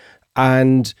honest.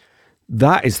 And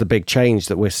that is the big change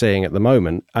that we're seeing at the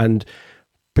moment. And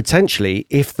potentially,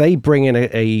 if they bring in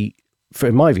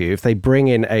in my view, if they bring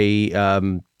in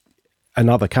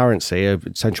another currency, a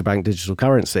central bank digital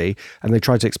currency, and they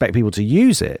try to expect people to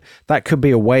use it, that could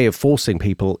be a way of forcing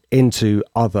people into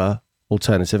other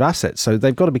alternative assets. So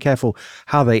they've got to be careful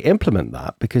how they implement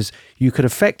that, because you could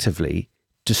effectively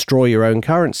destroy your own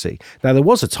currency. Now, there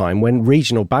was a time when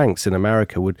regional banks in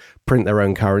America would print their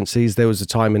own currencies. There was a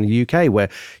time in the UK where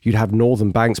you'd have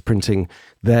northern banks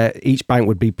each bank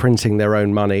would be printing their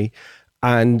own money,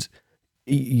 and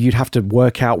you'd have to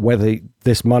work out whether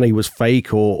this money was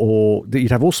fake or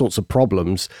you'd have all sorts of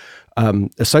problems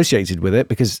associated with it,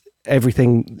 because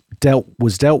everything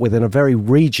was dealt with in a very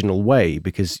regional way,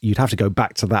 because you'd have to go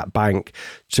back to that bank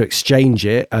to exchange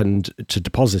it and to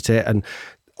deposit it. And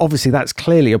obviously that's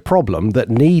clearly a problem that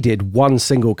needed one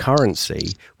single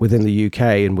currency within the UK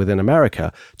and within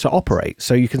America to operate.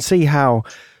 So you can see how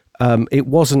it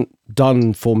wasn't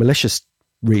done for malicious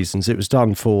reasons. It was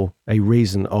done for a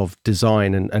reason of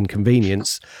design and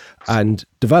convenience and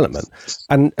development.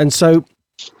 And so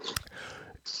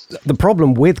the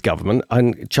problem with government,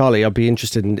 and Charlie, I'd be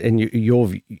interested in your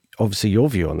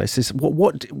view on this, is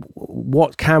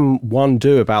what can one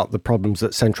do about the problems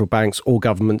that central banks or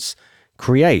governments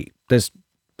create?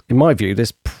 In my view,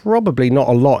 there's probably not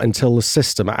a lot until the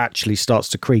system actually starts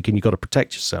to creak and you've got to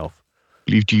protect yourself.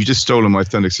 You just stolen my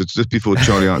thunder. So just before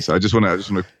Charlie answers, I just want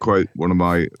to quote one of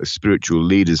my spiritual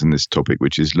leaders in this topic,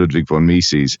 which is Ludwig von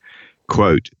Mises.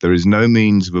 Quote, "There is no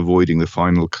means of avoiding the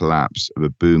final collapse of a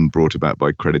boom brought about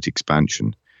by credit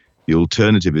expansion. The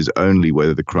alternative is only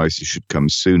whether the crisis should come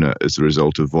sooner as the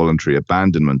result of voluntary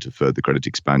abandonment of further credit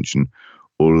expansion,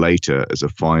 or later as a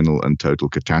final and total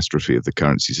catastrophe of the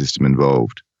currency system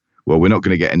involved." Well, we're not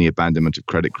going to get any abandonment of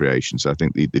credit creation, so I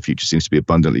think the future seems to be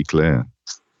abundantly clear.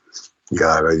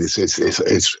 Yeah,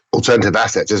 it's alternative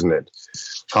assets, isn't it?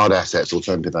 Hard assets,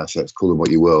 alternative assets, call them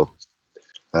what you will.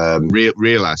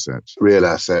 Real assets. Real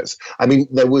assets. I mean,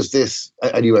 there was this,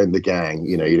 and you own the gang,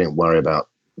 you don't worry about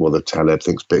whether Taleb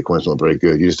thinks Bitcoin's not very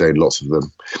good. You just own lots of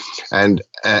them. And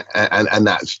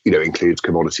that, includes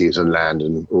commodities and land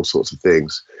and all sorts of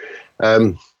things.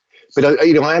 But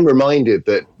I am reminded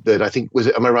that I think,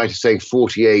 am I right in saying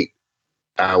 48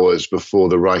 hours before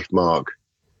the Reichsmark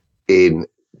in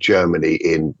Germany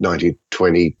in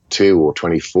 1922 or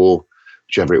 24,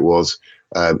 whichever it was,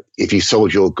 if you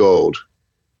sold your gold,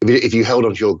 if you held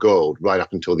onto your gold right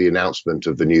up until the announcement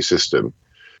of the new system,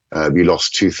 you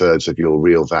lost 2/3 of your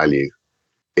real value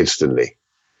instantly.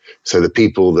 So the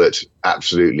people that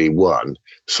absolutely won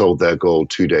sold their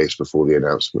gold 2 days before the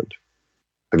announcement.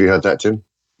 Have you heard that, Tim?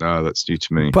 No, that's new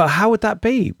to me. But how would that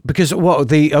be? Because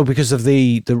because of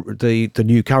the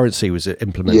new currency was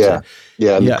implemented.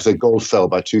 Yeah. Because the gold fell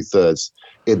by 2/3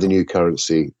 in the new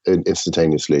currency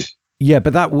instantaneously. Yeah,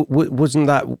 but that wasn't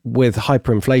that with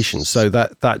hyperinflation, so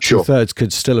that 2/3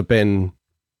 could still have been.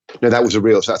 No, that's a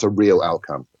real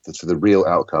outcome. So the real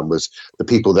outcome was the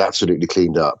people that absolutely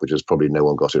cleaned up, which is probably no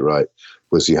one got it right,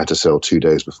 was you had to sell 2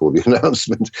 days before the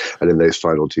announcement, and in those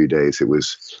final 2 days, it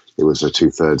was a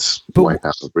 2/3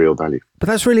 wipeout of real value. But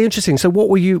that's really interesting. So what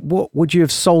would you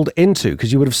have sold into?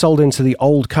 Because you would have sold into the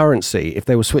old currency if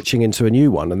they were switching into a new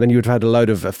one, and then you would have had a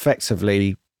load of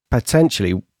effectively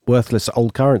potentially worthless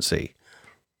old currency.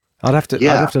 I'd have to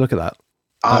look at that.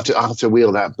 I have to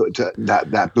wheel that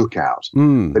book out.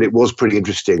 But it was pretty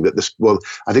interesting that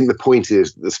I think the point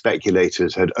is that the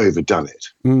speculators had overdone it.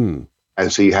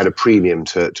 And so you had a premium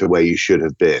to where you should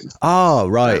have been. Oh,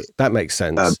 right. That makes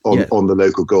sense. On the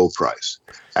local gold price.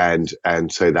 And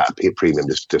so that premium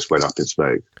just went up in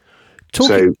smoke.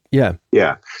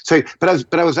 Yeah. So, but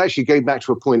I was actually going back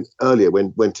to a point earlier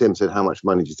when Tim said, how much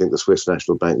money do you think the Swiss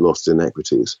National Bank lost in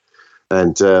equities?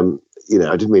 And,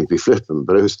 I didn't mean to be flippant,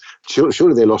 but it was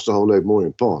surely they lost a whole load more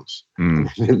in bonds.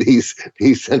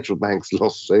 These central banks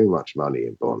lost so much money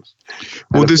in bonds.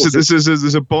 Well,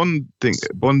 there's a bond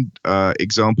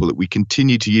example that we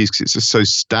continue to use because it's just so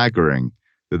staggering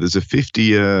that there's a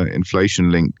 50-year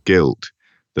inflation-linked gilt,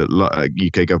 that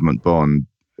UK government bond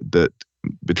that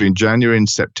between January and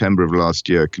September of last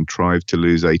year contrived to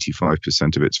lose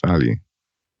 85% of its value.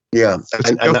 Yeah,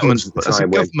 that's a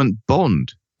government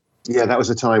bond. Yeah, that was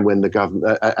a time when the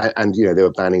government and they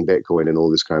were banning Bitcoin and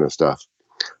all this kind of stuff,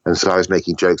 and so I was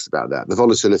making jokes about that. The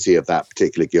volatility of that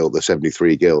particular gilt, the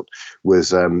 73 gilt,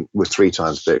 was 3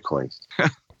 times Bitcoin.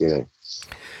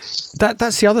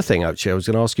 That's the other thing. Actually, I was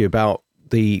going to ask you about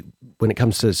when it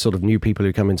comes to sort of new people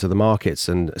who come into the markets,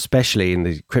 and especially in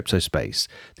the crypto space,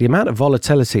 the amount of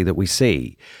volatility that we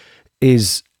see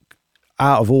is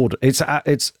out of order.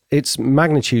 It's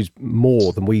magnitudes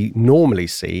more than we normally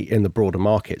see in the broader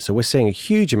market. So we're seeing a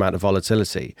huge amount of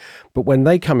volatility. But when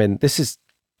they come in,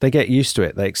 they get used to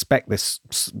it. They expect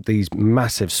these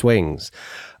massive swings.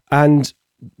 And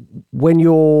when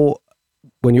you're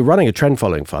running a trend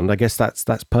following fund, I guess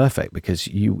that's perfect, because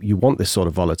you want this sort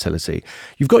of volatility.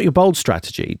 You've got your bold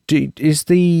strategy. Is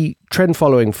the trend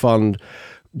following fund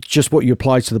just what you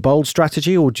apply to the bold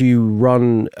strategy, or do you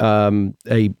run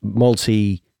a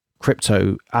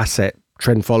multi-crypto asset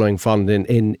trend following fund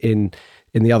in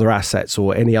the other assets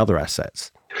or any other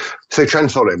assets? So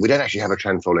trend following, we don't actually have a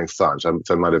trend following fund. So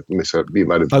I might have misheard. You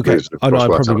might have. Okay. Oh no, I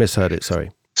probably misheard it. Sorry.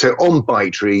 So on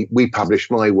Bytree, we publish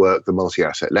my work, the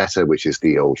multi-asset letter, which is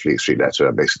the old Fleet Street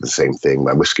letter, basically the same thing,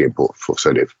 my whiskey and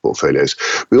portfolios.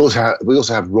 We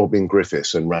also have Robin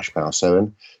Griffiths and Rashpal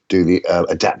Sohan do the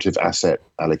adaptive asset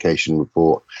allocation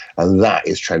report, and that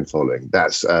is trend following.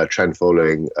 That's trend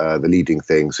following the leading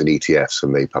things in ETFs,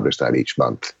 and they publish that each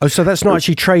month. Oh, so that's not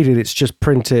actually traded; it's just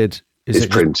printed. It's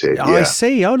printed. Yeah. I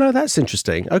see. Oh no, that's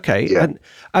interesting. Okay, yeah.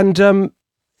 and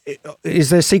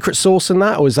is there a secret sauce in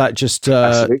that, or is that just?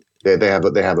 Absolutely. They have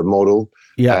a model.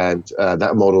 Yeah. And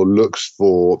that model looks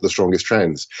for the strongest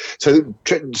trends. So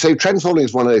trend following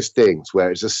is one of those things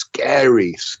where it's a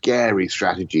scary, scary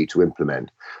strategy to implement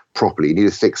properly. You need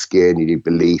a thick skin, you need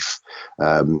belief,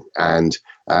 and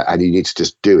you need to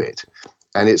just do it.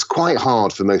 And it's quite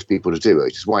hard for most people to do it,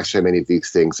 which is why so many of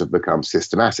these things have become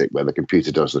systematic, where the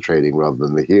computer does the trading rather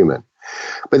than the human.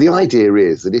 But the idea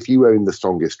is that if you own the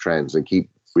strongest trends and keep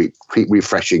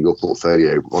refreshing your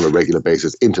portfolio on a regular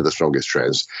basis into the strongest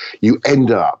trends, you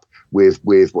end up with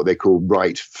what they call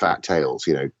right fat tails,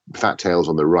 fat tails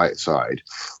on the right side,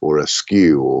 or a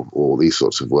skew, or these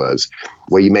sorts of words,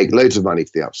 where you make loads of money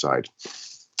to the upside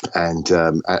and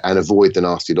avoid the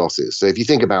nasty losses. So if you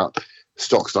think about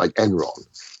stocks like Enron,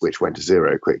 which went to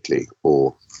zero quickly,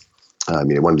 or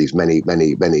one of these many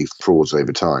frauds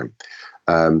over time,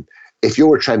 if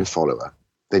you're a trend follower,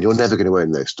 then you're never going to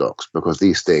own those stocks, because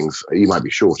these things, you might be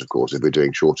short, of course, if we're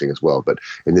doing shorting as well, but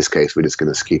in this case, we're just going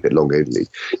to keep it long only.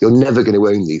 You're never going to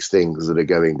own these things that are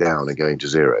going down and going to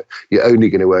zero. You're only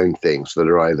going to own things that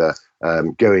are either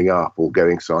going up or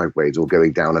going sideways or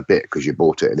going down a bit because you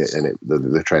bought it and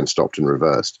the trend stopped and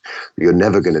reversed. But you're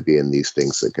never going to be in these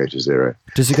things that go to zero.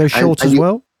 Does it go short as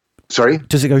well? Sorry?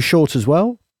 Does it go short as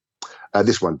well?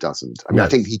 This one doesn't. I mean, no. I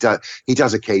think he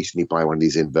does occasionally buy one of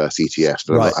these inverse ETFs,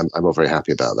 but right. I'm not very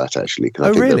happy about that, actually.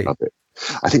 Oh, really?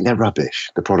 I think they're rubbish.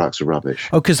 The products are rubbish.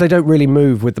 Oh, because they don't really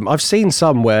move with them. I've seen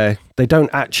some where they don't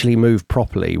actually move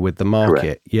properly with the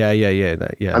market.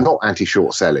 Correct. Yeah. I'm not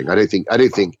anti-short selling. I think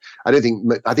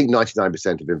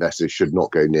 99% of investors should not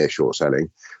go near short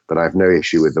selling, but I have no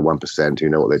issue with the 1% who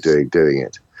know what they're doing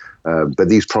it. But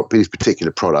these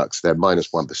particular products, they're minus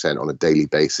 1% on a daily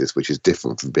basis, which is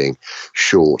different from being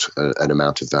short an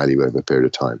amount of value over a period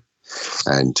of time.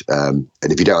 And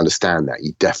if you don't understand that,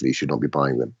 you definitely should not be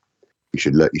buying them. You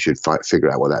should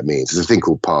figure out what that means. There's a thing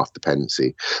called path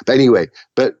dependency. But anyway,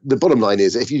 the bottom line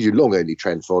is, if you do long only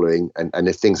trend following, and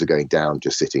if things are going down,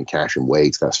 just sit in cash and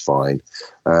wait, that's fine.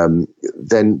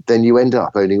 Then you end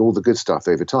up owning all the good stuff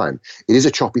over time. It is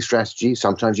a choppy strategy.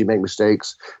 Sometimes you make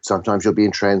mistakes. Sometimes you'll be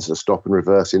in trends that stop and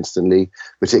reverse instantly,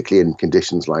 particularly in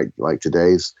conditions like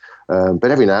today's.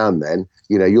 But every now and then,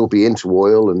 you'll be into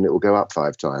oil and it will go up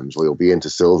 5 times, or you'll be into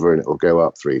silver and it will go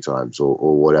up 3 times,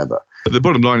 or whatever. But the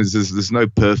bottom line is there's no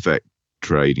perfect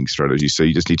trading strategy, so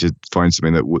you just need to find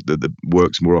something that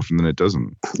works more often than it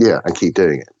doesn't. Yeah, and keep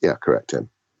doing it. Yeah, correct, Tim.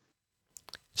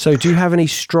 So do you have any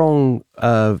strong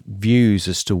views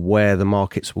as to where the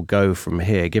markets will go from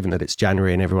here, given that it's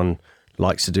January and everyone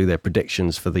likes to do their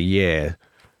predictions for the year?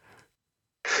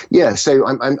 Yeah, so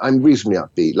I'm reasonably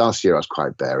upbeat. Last year I was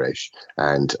quite bearish,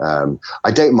 and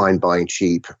I don't mind buying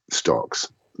cheap stocks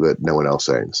that no one else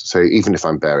owns. So even if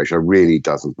I'm bearish, it really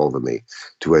doesn't bother me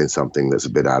to own something that's a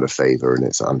bit out of favor and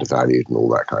it's undervalued and all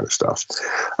that kind of stuff.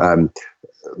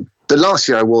 The last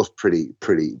year I was pretty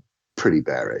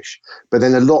bearish, but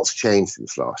then a lot's changed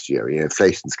since last year.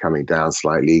 Inflation's coming down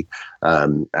slightly,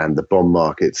 and the bond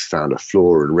market's found a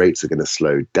floor, and rates are going to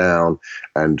slow down,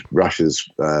 and Russia's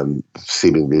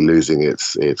seemingly losing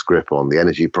its grip on the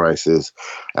energy prices,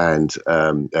 and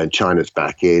China's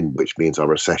back in, which means our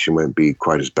recession won't be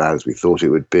quite as bad as we thought it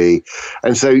would be.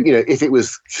 And so, if it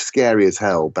was scary as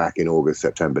hell back in August,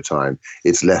 September time,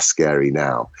 it's less scary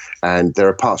now. And there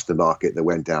are parts of the market that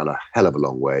went down a hell of a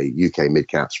long way. UK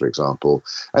mid-caps, for example,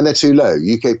 and they're too low.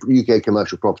 UK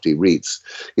commercial property REITs,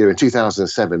 in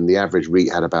 2007, the average REIT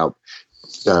had about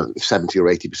 70 or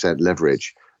 80%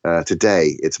 leverage.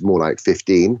 Today, it's more like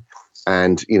 15.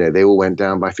 And, they all went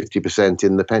down by 50%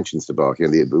 in the pensions debacle.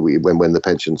 When the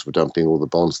pensions were dumping all the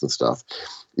bonds and stuff,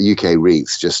 the UK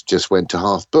REITs just went to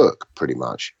half book pretty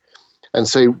much. And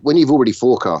so when you've already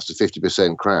forecast a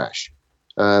 50% crash,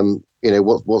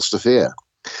 what's the fear?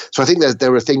 So I think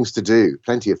there are things to do,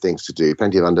 plenty of things to do,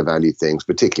 plenty of undervalued things,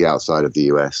 particularly outside of the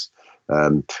US.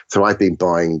 So I've been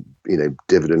buying,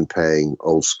 dividend-paying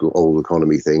old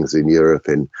economy things in Europe,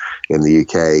 in the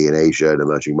UK, in Asia, and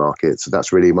emerging markets. So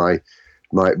that's really my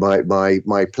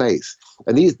place.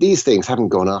 And these things haven't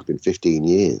gone up in 15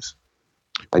 years.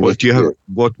 And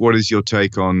what is your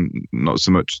take on not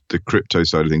so much the crypto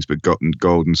side of things, but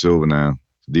gold and silver now,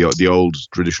 the old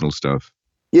traditional stuff?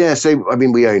 Yeah, so I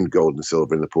mean, we own gold and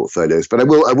silver in the portfolios, but I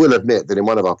will admit that in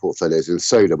one of our portfolios, in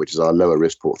Solar, which is our lower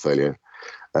risk portfolio,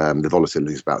 the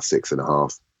volatility is about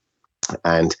 6.5,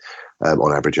 and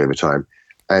on average over time,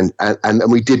 and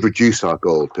we did reduce our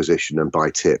gold position and buy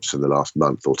tips in the last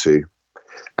month or two,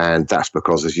 and that's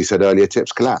because, as you said earlier,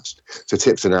 tips collapsed. So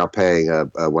tips are now paying a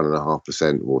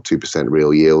 1.5% or 2%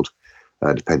 real yield,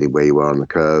 depending where you are on the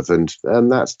curve, and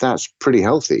that's pretty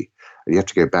healthy. You have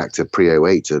to go back to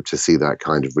pre-08 to see that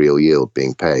kind of real yield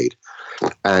being paid.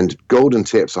 And gold and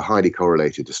tips are highly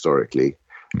correlated historically.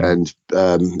 And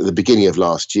at the beginning of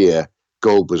last year,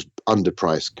 gold was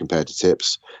underpriced compared to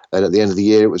tips. And at the end of the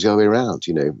year, it was the other way around.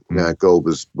 Gold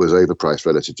was overpriced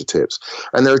relative to tips.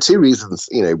 And there are two reasons.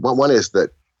 One is that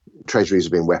treasuries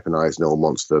are being weaponized, no one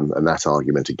wants them, and that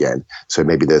argument again. So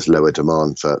maybe there's lower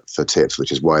demand for tips,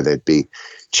 which is why they'd be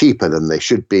cheaper than they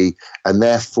should be, and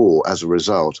therefore, as a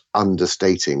result,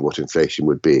 understating what inflation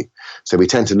would be. So we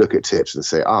tend to look at tips and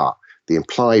say, the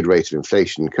implied rate of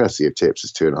inflation, courtesy of tips,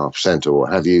 is 2.5% or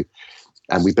what have you,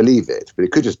 and we believe it. But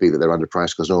it could just be that they're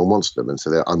underpriced because no one wants them, and so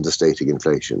they're understating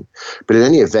inflation. But in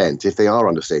any event, if they are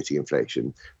understating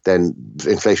inflation, then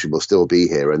inflation will still be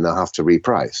here and they'll have to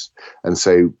reprice. And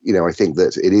so, I think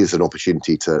that it is an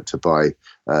opportunity to buy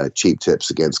cheap tips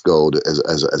against gold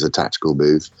as a tactical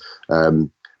move.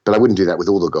 But I wouldn't do that with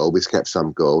all the gold. We've kept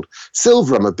some gold.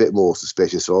 Silver, I'm a bit more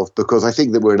suspicious of, because I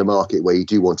think that we're in a market where you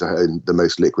do want to own the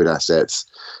most liquid assets,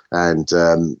 and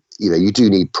you do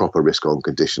need proper risk-on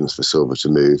conditions for silver to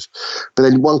move. But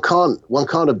then one can't,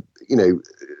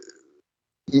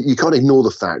 you can't ignore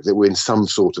the fact that we're in some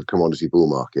sort of commodity bull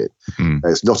market.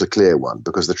 It's not a clear one,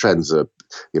 because the trends are,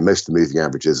 most of the moving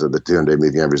averages, the 200-day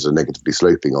moving averages, are negatively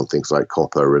sloping on things like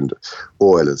copper and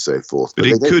oil and so forth. But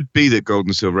it could be that gold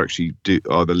and silver actually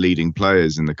are the leading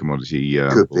players in the commodity.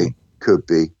 Could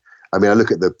be. I mean, I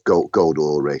look at the gold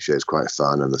oil ratio, it's quite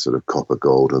fun, and the sort of copper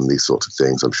gold and these sorts of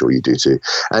things. I'm sure you do too.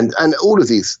 And all of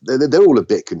these, they're all a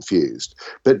bit confused,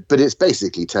 but it's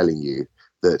basically telling you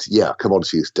that,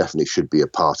 commodities definitely should be a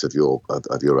part of your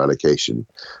allocation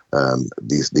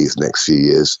these next few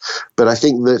years. But I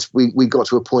think that we got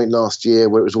to a point last year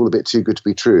where it was all a bit too good to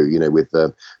be true, with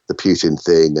the Putin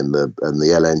thing and the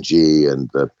LNG and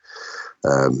the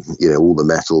all the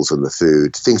metals and the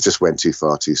food. Things just went too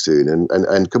far too soon,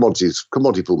 and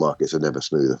commodity pool markets are never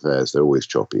smooth affairs. They're always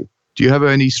choppy. Do you have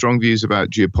any strong views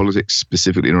about geopolitics,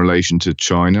 specifically in relation to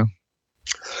China?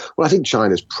 Well, I think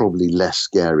China's probably less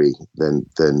scary than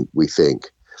we think.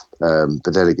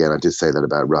 But then again, I did say that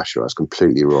about Russia. I was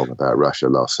completely wrong about Russia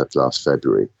last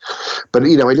February. But I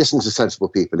listen to sensible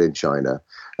people in China,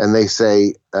 and they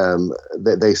say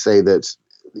that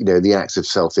the acts of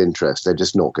self-interest, they're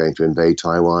just not going to invade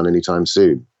Taiwan anytime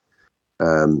soon.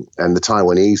 And the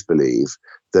Taiwanese believe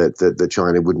that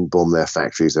China wouldn't bomb their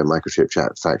factories, their microchip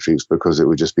factories, because it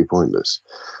would just be pointless.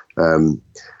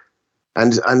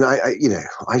 And I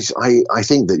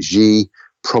think that Xi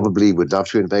probably would love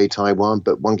to invade Taiwan,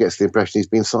 but one gets the impression he's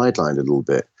been sidelined a little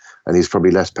bit, and he's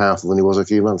probably less powerful than he was a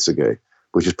few months ago,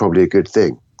 which is probably a good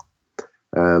thing.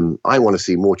 I want to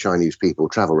see more Chinese people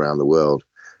travel around the world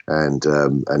and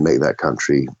make that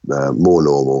country more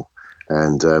normal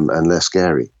and less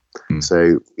scary.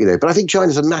 So, but I think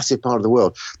China's a massive part of the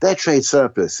world. Their trade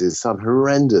surplus is some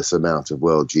horrendous amount of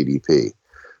world GDP.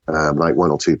 Like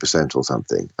 1 or 2% or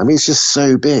something. I mean, it's just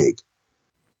so big.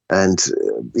 And,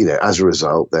 as a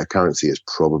result, their currency is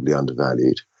probably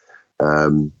undervalued.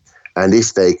 And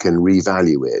if they can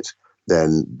revalue it,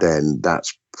 then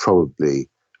that's probably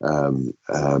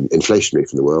inflationary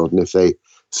for the world. And if they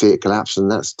see it collapse, then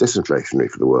that's disinflationary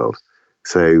for the world.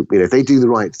 So, if they do the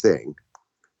right thing,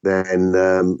 then,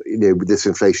 this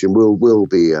inflation will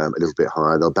be a little bit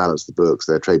higher. They'll balance the books.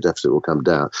 Their trade deficit will come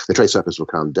down. Their trade surplus will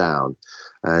come down.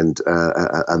 And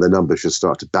the numbers should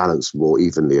start to balance more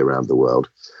evenly around the world.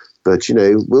 But,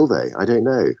 will they? I don't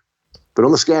know. But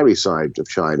on the scary side of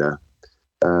China,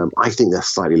 I think they're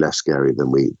slightly less scary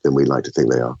than we like to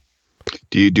think they are.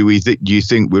 Do you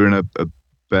think we're in a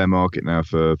bear market now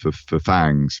for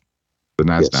FANGs, the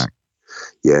Nasdaq?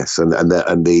 Yes, and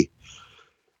the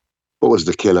what was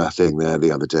the killer thing there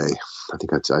the other day? I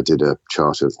think I did a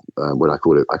chart of what I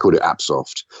called it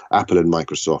AppSoft. Apple and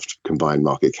Microsoft combined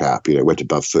market cap, went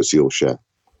above FTSE All Share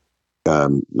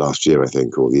last year, I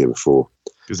think, or the year before.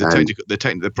 Because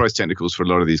the price technicals for a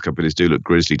lot of these companies do look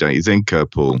grisly, don't you think,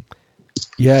 Paul?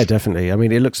 Yeah, definitely. I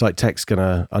mean, it looks like tech's going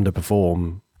to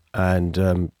underperform, and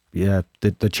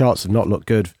the charts have not looked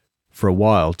good for a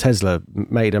while. Tesla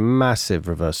made a massive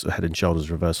head and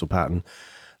shoulders reversal pattern,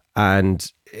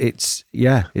 and it's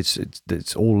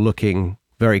all looking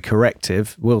very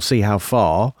corrective. We'll see how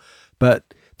far,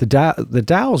 but the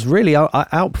Dow's really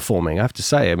outperforming, I have to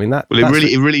say. I mean,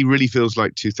 it really feels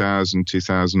like 2000,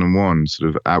 2001,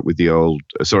 sort of out with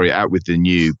the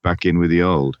new, back in with the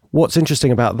old. What's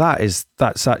interesting about that is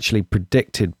that's actually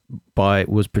predicted by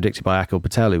Akhil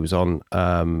Patel, who was on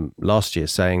last year,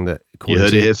 saying that. You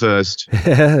heard it here first.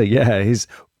 Yeah, his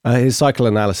cycle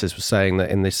analysis was saying that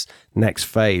in this next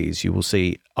phase, you will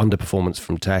see underperformance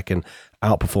from tech and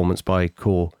outperformance by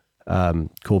core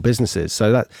businesses.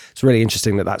 So it's really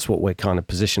interesting that that's what we're kind of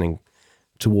positioning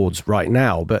towards right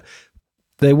now. But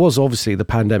there was obviously the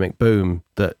pandemic boom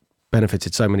that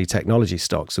benefited so many technology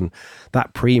stocks, and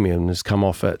that premium has come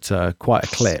off at quite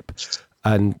a clip.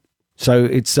 And so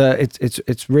it's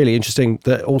really interesting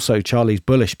that also Charlie's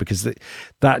bullish, because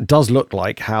that does look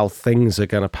like how things are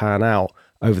going to pan out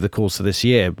over the course of this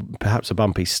year. Perhaps a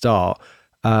bumpy start,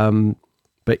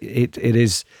 but it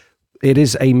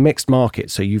is a mixed market,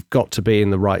 so you've got to be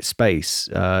in the right space.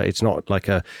 It's not like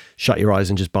a shut your eyes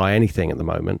and just buy anything at the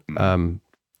moment.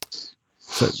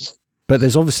 But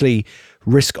there's obviously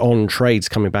risk on trades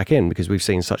coming back in, because we've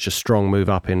seen such a strong move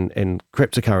up in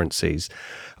cryptocurrencies.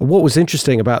 What was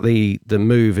interesting about the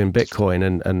move in Bitcoin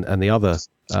and the other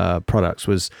products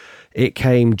was it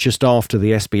came just after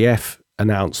the SBF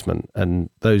announcement,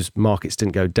 and those markets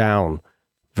didn't go down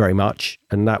very much,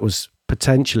 and that was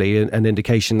potentially an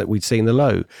indication that we'd seen the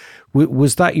low.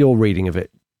 Was that your reading of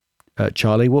it,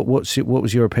 Charlie? What was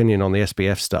your opinion on the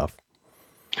SBF stuff?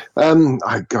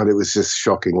 It was just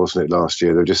shocking, wasn't it? Last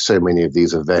year, there were just so many of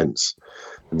these events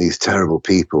and these terrible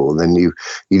people, and then you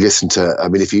listen to. I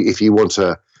mean, if you want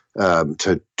to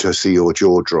see your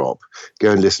jaw drop,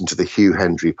 go and listen to the Hugh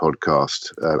Hendry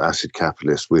podcast, Acid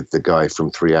Capitalist, with the guy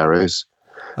from Three Arrows.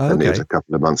 Okay. And it was a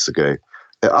couple of months ago.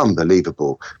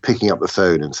 Unbelievable. Picking up the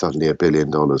phone and suddenly $1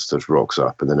 billion just rocks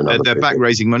up, and then another. They're back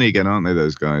raising money again, aren't they?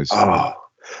 Those guys. Oh,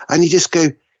 and you just go,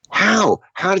 how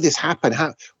did this happen?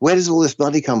 Where does all this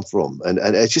money come from? And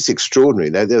it's just extraordinary.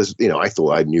 There was, I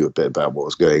thought I knew a bit about what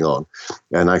was going on,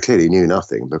 and I clearly knew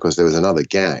nothing, because there was another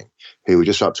gang who were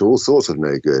just up to all sorts of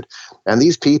no good. And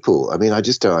these people, I mean, I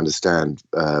just don't understand.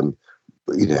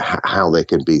 How they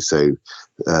can be so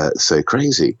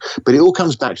crazy. But it all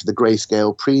comes back to the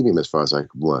grayscale premium, as far as I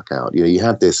can work out. You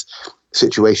had this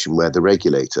situation where the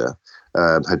regulator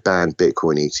had banned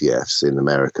Bitcoin ETFs in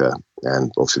America,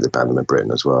 and obviously they banned them in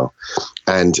Britain as well.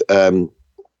 And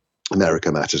America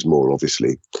matters more,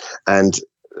 obviously. And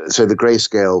so the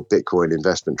Grayscale Bitcoin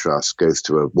Investment Trust goes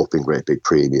to a whopping great big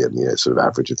premium, sort of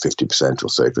average of 50% or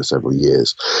so for several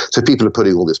years. So people are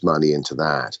putting all this money into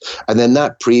that. And then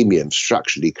that premium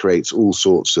structurally creates all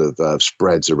sorts of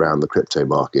spreads around the crypto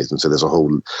market. And so there's a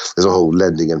whole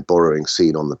lending and borrowing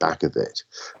scene on the back of it.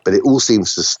 But it all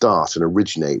seems to start and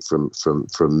originate from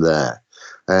there.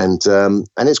 And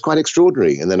it's quite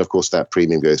extraordinary. And then, of course, that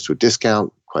premium goes to a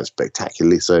discount, quite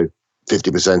spectacularly so.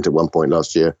 50% at one point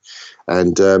last year,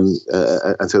 and so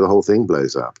the whole thing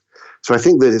blows up. So I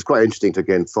think that it's quite interesting to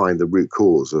again find the root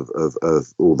cause of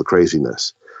all the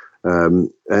craziness.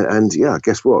 And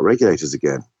guess what? Regulators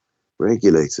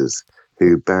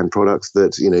who ban products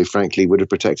that frankly would have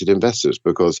protected investors,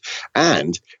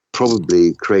 and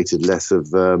probably created less of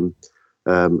sort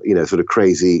of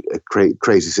crazy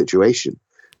situation.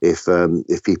 If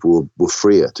people were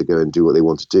freer to go and do what they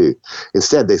want to do.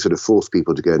 Instead, they sort of force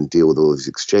people to go and deal with all these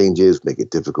exchanges, make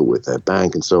it difficult with their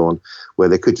bank and so on, where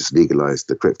they could just legalize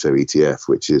the crypto ETF,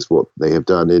 which is what they have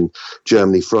done in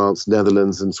Germany, France,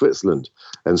 Netherlands, and Switzerland,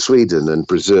 and Sweden, and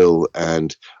Brazil,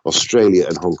 and Australia,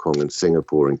 and Hong Kong, and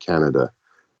Singapore, and Canada,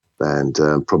 and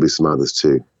probably some others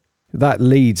too. That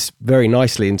leads very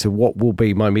nicely into what will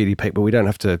be my media pick, but we don't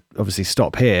have to obviously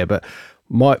stop here. But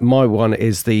my one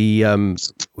is the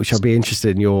which I'll be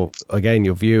interested in your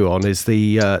view on, is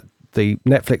the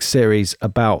Netflix series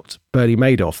about Bernie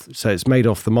Madoff. So it's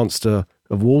Madoff, the Monster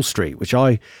of Wall Street, which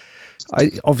I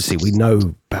obviously we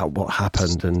know about what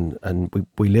happened and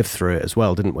we lived through it as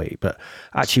well, didn't we? But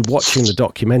actually watching the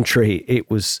documentary, it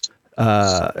was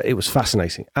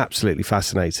fascinating, absolutely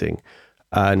fascinating.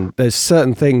 And there's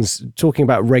certain things talking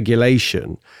about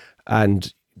regulation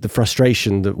and the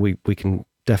frustration that we can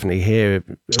definitely hear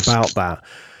about that.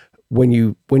 When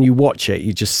you watch it,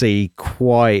 you just see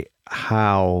quite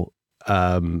how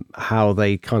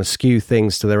they kind of skew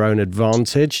things to their own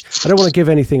advantage. I don't want to give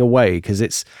anything away because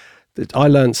I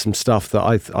learned some stuff that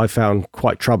I found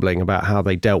quite troubling about how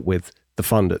they dealt with the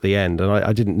fund at the end, and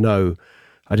I didn't know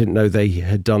they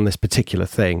had done this particular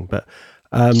thing, but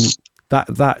that's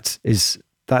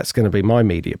going to be my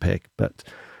media pick. But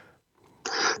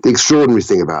the extraordinary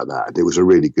thing about that, it was a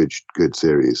really good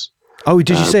series. Oh,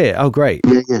 did you see it? Oh, great.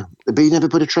 Yeah. But he never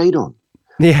put a trade on.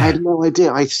 Yeah. I had no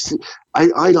idea. I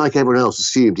like everyone else,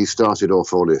 assumed he started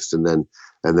off honest and then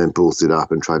ballsed it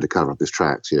up and tried to cover up his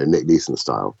tracks, Nick Neeson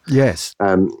style. Yes.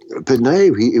 But no,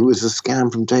 it was a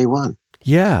scam from day one.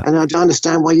 Yeah. And I don't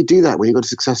understand why you do that when you've got a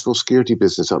successful security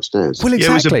business upstairs. Well,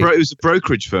 exactly. Yeah, it was a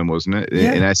brokerage firm, wasn't it?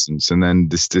 In essence. And then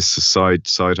this side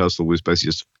hustle was basically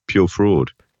just pure fraud.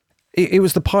 It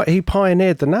was he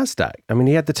pioneered the NASDAQ. I mean,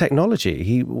 he had the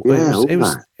technology.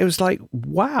 It was like,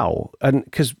 wow. And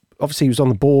because obviously he was on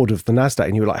the board of the NASDAQ,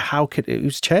 and you were like, he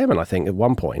was chairman, I think, at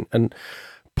one point, and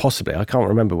possibly, I can't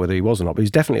remember whether he was or not, but he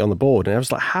was definitely on the board. And I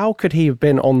was like, how could he have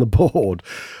been on the board?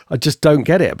 I just don't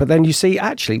get it. But then you see,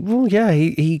 actually, well, yeah,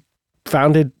 he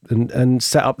founded and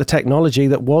set up the technology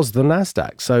that was the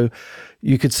NASDAQ. So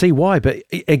you could see why. But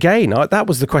again, that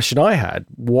was the question I had.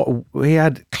 He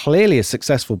had clearly a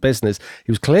successful business.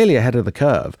 He was clearly ahead of the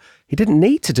curve. He didn't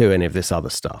need to do any of this other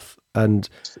stuff, and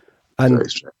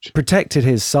protected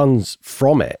his sons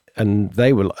from it. And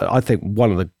they were, I think,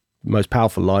 one of the most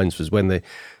powerful lines was when the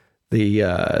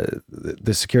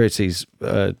Securities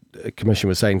Commission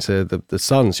was saying to the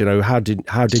sons, how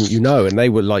didn't you know? And they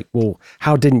were like, well,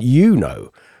 how didn't you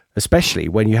know? Especially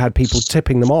when you had people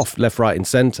tipping them off left, right, and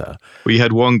centre. Well, you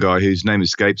had one guy whose name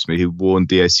escapes me who warned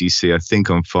the SEC, I think,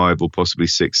 on 5 or possibly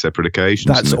 6 separate occasions.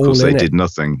 That's and of course they did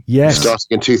nothing. Yes. Starting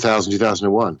in 2000,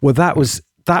 2001. Well, that was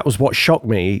what shocked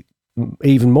me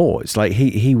even more. It's like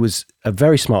he was a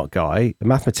very smart guy, a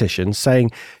mathematician,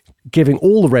 giving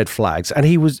all the red flags, and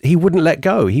he wouldn't let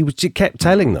go. He kept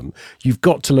telling them, "You've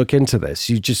got to look into this.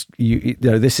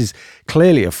 This is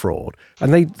clearly a fraud,"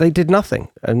 and they did nothing,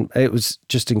 and it was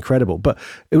just incredible. But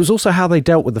it was also how they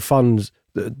dealt with the funds,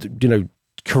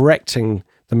 correcting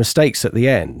the mistakes at the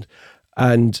end.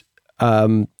 And I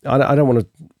don't want to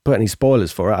put any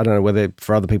spoilers for it. I don't know whether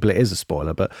for other people it is a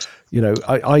spoiler, but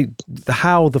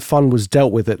how the fund was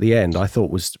dealt with at the end, I thought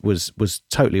was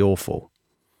totally awful.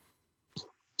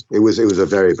 It was a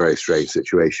very, very strange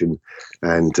situation,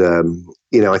 and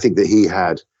I think that he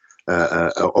had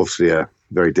obviously a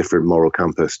very different moral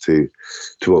compass to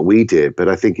what we did. But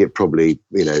I think it probably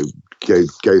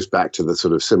goes back to the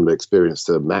sort of similar experience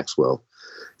to Maxwell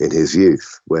in his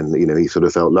youth, when he sort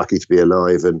of felt lucky to be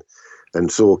alive and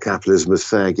saw capitalism as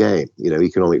fair game,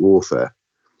 economic warfare,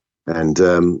 and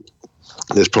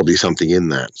there's probably something in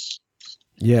that.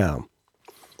 Yeah.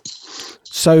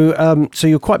 So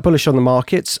you're quite bullish on the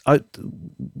markets.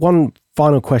 One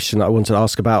final question that I wanted to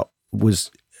ask about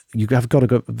was, you have got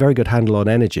a very good handle on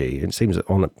energy. It seems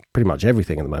on pretty much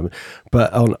everything at the moment,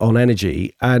 but on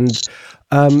energy, and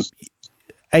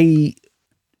a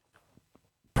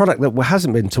product that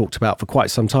hasn't been talked about for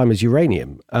quite some time is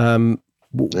uranium.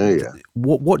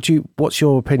 What's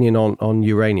your opinion on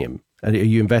uranium? Are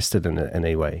you invested in it in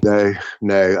any way? No.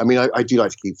 I mean, I do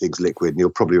like to keep things liquid, and you're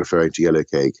probably referring to yellow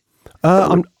cake.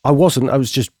 I wasn't. I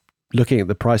was just looking at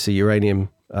the price of uranium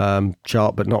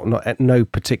chart, but not at no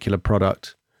particular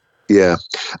product. Yeah,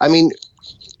 I mean,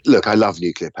 look, I love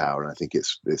nuclear power, and I think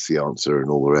it's the answer and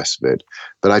all the rest of it.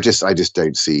 But I just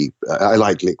don't see. I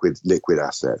like liquid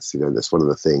assets. That's one of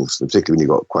the things, particularly when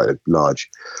you've got quite a large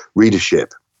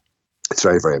readership. It's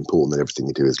very, very important that everything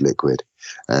you do is liquid,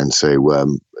 and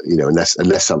so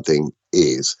unless something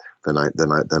is, then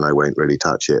I won't really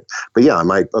touch it. But yeah, am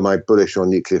I bullish on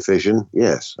nuclear fission?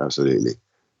 Yes, absolutely.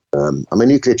 I'm a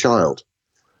nuclear child.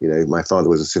 My father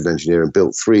was a civil engineer and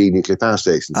built 3 nuclear power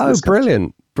stations. Oh,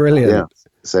 brilliant! Yeah.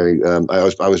 So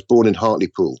I was born in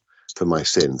Hartlepool for my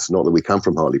sins. Not that we come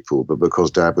from Hartlepool, but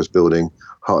because Dad was building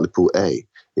Hartlepool A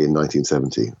in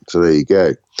 1970. So there you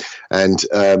go. And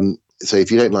so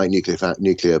if you don't like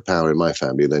nuclear power in my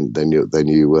family, then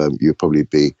you'll probably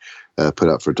be put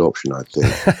up for adoption, I think.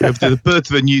 The birth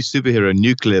of a new superhero,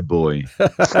 Nuclear Boy.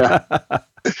 But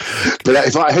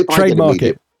if I hope trademark I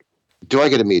get do I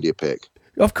get a media pick?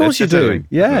 Of course you do.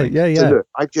 Yeah. So look,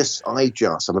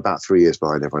 I'm about 3 years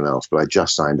behind everyone else, but I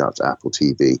just signed up to Apple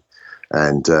TV,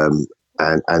 and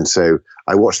so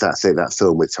I watched that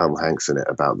film with Tom Hanks in it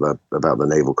about the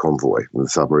naval convoy and the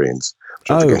submarines.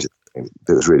 It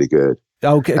was really good.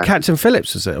 Oh, Captain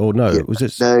Phillips, is it? Or no? Yeah. Was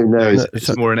it? No.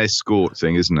 It's more an escort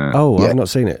thing, isn't it? Oh, yeah. I've not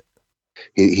seen it.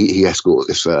 He escorts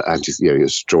this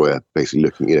destroyer, basically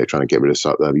looking, trying to get rid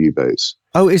of U-boats.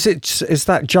 Oh, is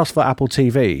that just for Apple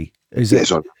TV? Is it?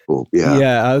 It's on Apple. Yeah.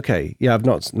 Yeah. Okay. Yeah, I've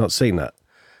not seen that.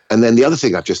 And then the other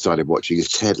thing I've just started watching is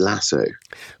Ted Lasso.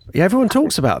 Yeah, everyone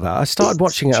talks about that. I started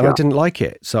watching it and I didn't like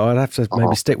it, so I'd have to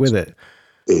maybe stick with it.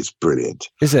 It's brilliant.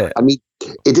 Is it? I mean,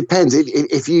 it depends.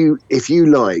 If you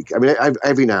like, I mean,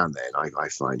 every now and then I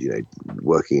find,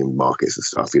 working in markets and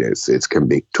stuff, it can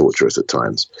be torturous at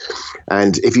times.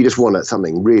 And if you just want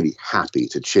something really happy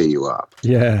to cheer you up,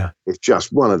 yeah, it's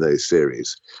just one of those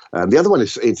series. The other one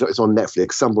is it's on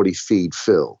Netflix. Somebody Feed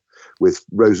Phil, with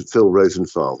Phil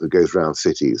Rosenthal, who goes around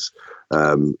cities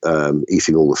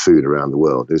eating all the food around the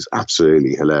world. It's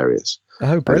absolutely hilarious.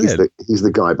 Oh, brilliant. He's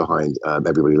the guy behind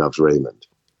Everybody Loves Raymond.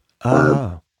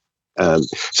 Ah.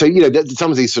 So, some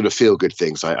of these sort of feel good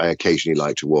things I occasionally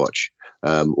like to watch.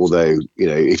 Although,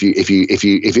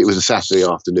 if it was a Saturday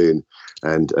afternoon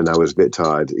and I was a bit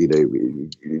tired,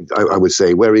 I would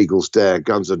say Where Eagles Dare,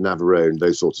 Guns of Navarone,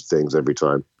 those sorts of things every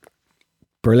time.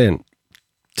 Brilliant.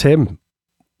 Tim?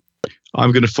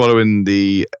 I'm going to follow in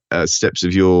the steps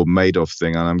of your Madoff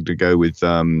thing, and I'm going to go with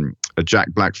a Jack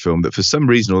Black film that for some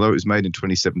reason, although it was made in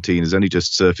 2017, has only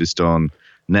just surfaced on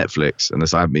Netflix,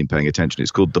 unless I haven't been paying attention.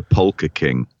 It's called The Polka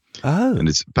King. Oh. And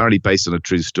it's apparently based on a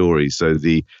true story. So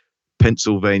the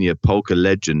Pennsylvania polka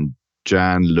legend,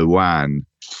 Jan Lewan,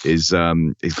 he's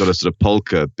got a sort of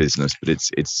polka business, but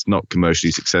it's not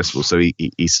commercially successful. So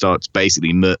he starts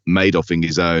basically Madoffing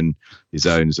his own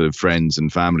sort of friends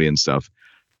and family and stuff.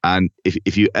 And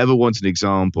if you ever want an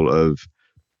example of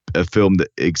a film that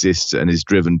exists and is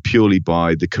driven purely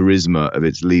by the charisma of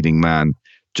its leading man,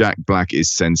 Jack Black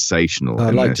is sensational.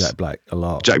 I like Jack Black a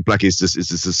lot. Jack Black is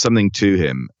just something to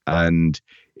him. And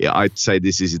I'd say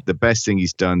this is the best thing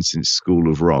he's done since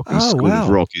School of Rock. And School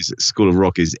of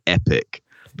Rock is epic.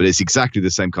 But it's exactly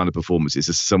the same kind of performance. It's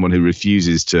just someone who you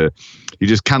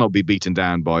just cannot be beaten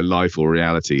down by life or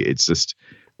reality. It's just...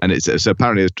 And it's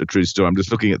apparently a true story. I'm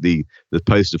just looking at the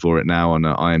poster for it now on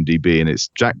IMDb, and it's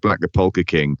Jack Black, the Polka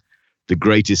King, the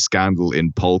greatest scandal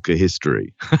in polka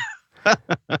history.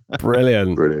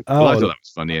 Brilliant. Oh, I thought that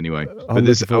was funny anyway. But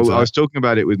I was talking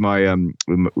about it with my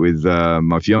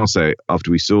my fiance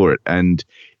after we saw it, and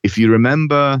if you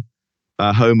remember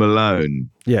Home Alone,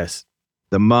 yes,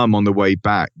 the mum on the way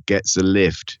back gets a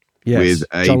lift with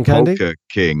a John Candy? polka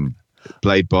king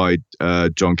played by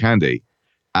John Candy.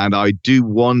 And I do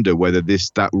wonder whether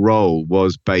that role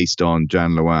was based on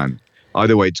Jan Lewan.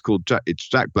 Either way, it's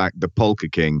Jack Black, the Polka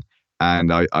King,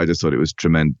 and I just thought it was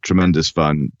tremendous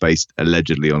fun, based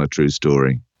allegedly on a true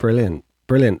story. Brilliant.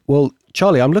 Well,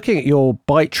 Charlie, I'm looking at your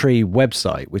ByteTree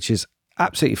website, which is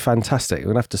absolutely fantastic. We're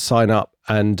going to have to sign up,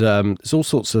 and there's all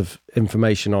sorts of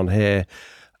information on here,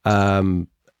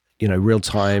 real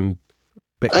time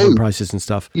Bitcoin prices and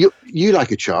stuff. You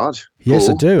like a chart? Yes,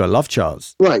 Paul? I do. I love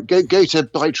charts. Right, go to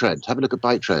ByteTrend. Have a look at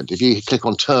ByteTrend. If you click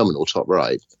on terminal top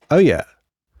right. Oh yeah.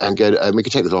 And go. We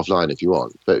can take this offline if you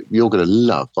want, but you're going to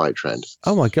love ByteTrend.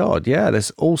 Oh my god, yeah.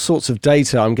 There's all sorts of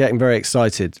data. I'm getting very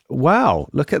excited. Wow,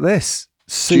 look at this.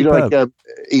 Superb.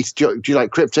 Do you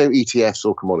like crypto, ETFs,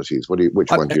 or commodities?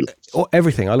 Which one do you like? Or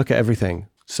everything. I look at everything.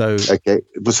 So okay,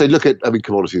 well, so look at.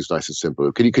 commodities, nice and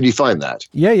simple. Can you find that?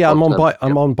 Yeah. I'm on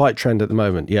ByteTrend at the the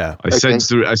moment. Yeah. I sense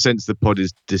the pod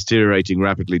is descending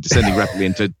rapidly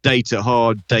into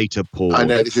hard data poor. I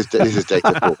know this is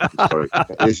data poor. Sorry,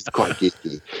 this is quite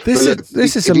geeky.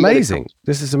 This is amazing.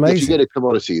 This is amazing. If you go to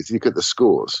commodities, you look at the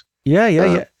scores. Yeah.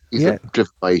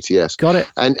 Driven by ETS. Got it.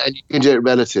 And you can do it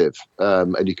relative,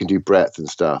 and you can do breadth and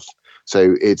stuff.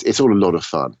 So it's all a lot of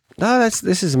fun. No,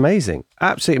 this is amazing.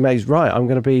 Absolutely amazing. Right, I'm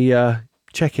going to be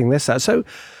checking this out. So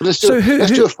let's do a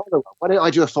follow-up. Why don't I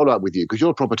do a follow-up with you? Because you're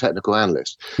a proper technical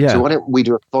analyst. Yeah. So why don't we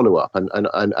do a follow-up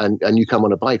and you come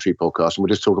on a ByteTree podcast and we'll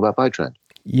just talk about ByteTrend.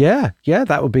 Yeah,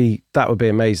 that would be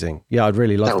amazing. Yeah, I'd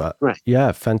really love that. Right.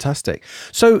 Yeah, fantastic.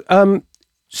 So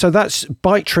that's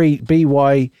ByteTree,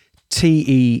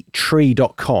 BYTE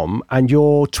tree.com, and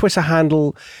your Twitter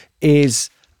handle is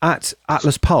at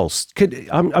Atlas Pulse.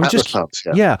 I'm Atlas just Pulse,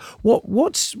 yeah.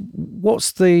 What's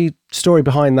the story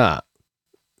behind that?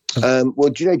 Well,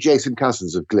 do you know Jason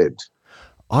Cousins of Glint?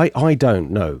 I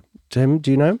don't know. Tim, do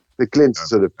you know? The Glint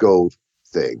sort of gold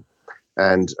thing.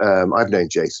 And I've known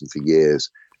Jason for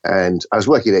years. And I was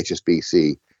working at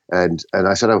HSBC, and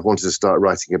I said I wanted to start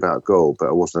writing about gold, but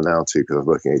I wasn't allowed to because I was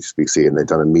working at HSBC, and they'd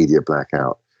done a media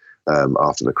blackout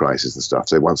after the crisis and stuff.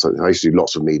 So once I used to do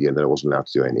lots of media, and then I wasn't allowed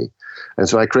to do any. And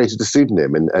so I created a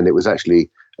pseudonym, and it was actually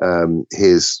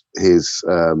his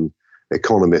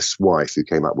economist's wife who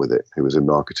came up with it, who was in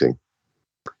marketing.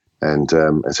 And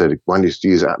said, why don't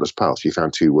you use Atlas Pulse? You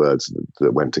found two words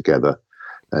that went together.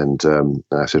 And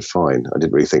I said, fine. I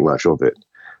didn't really think much of it.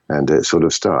 And it sort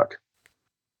of stuck.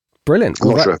 Brilliant.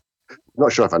 I'm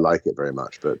not sure if I like it very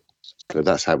much, but So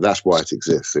that's why it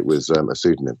exists. It was a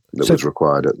pseudonym that was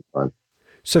required at the time.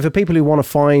 So for people who want to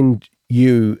find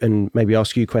you and maybe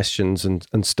ask you questions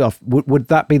and stuff, would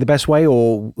that be the best way,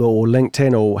 or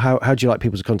LinkedIn, or how do you like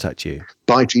people to contact you?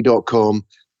 Bytree.com,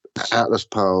 Atlas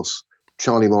Pulse,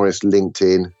 Charlie Morris,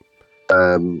 LinkedIn,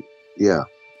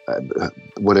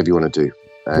 whatever you want to do.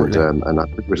 And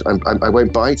I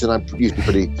won't bite, and I'm usually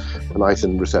pretty polite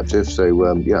and receptive. So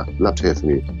love to hear from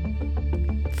you.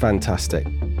 Fantastic.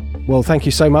 Well, thank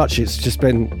you so much. It's just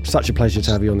been such a pleasure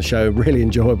to have you on the show. Really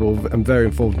enjoyable and very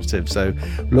informative. So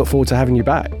look forward to having you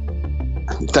back.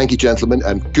 Thank you, gentlemen,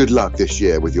 and good luck this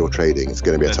year with your trading. It's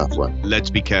going to be a tough one.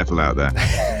 Let's be careful out there.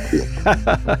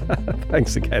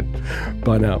 Thanks again.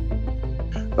 Bye now.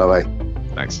 Bye-bye.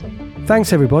 Thanks.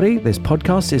 Thanks, everybody. This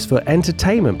podcast is for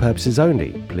entertainment purposes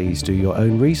only. Please do your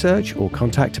own research or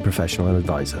contact a professional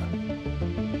advisor.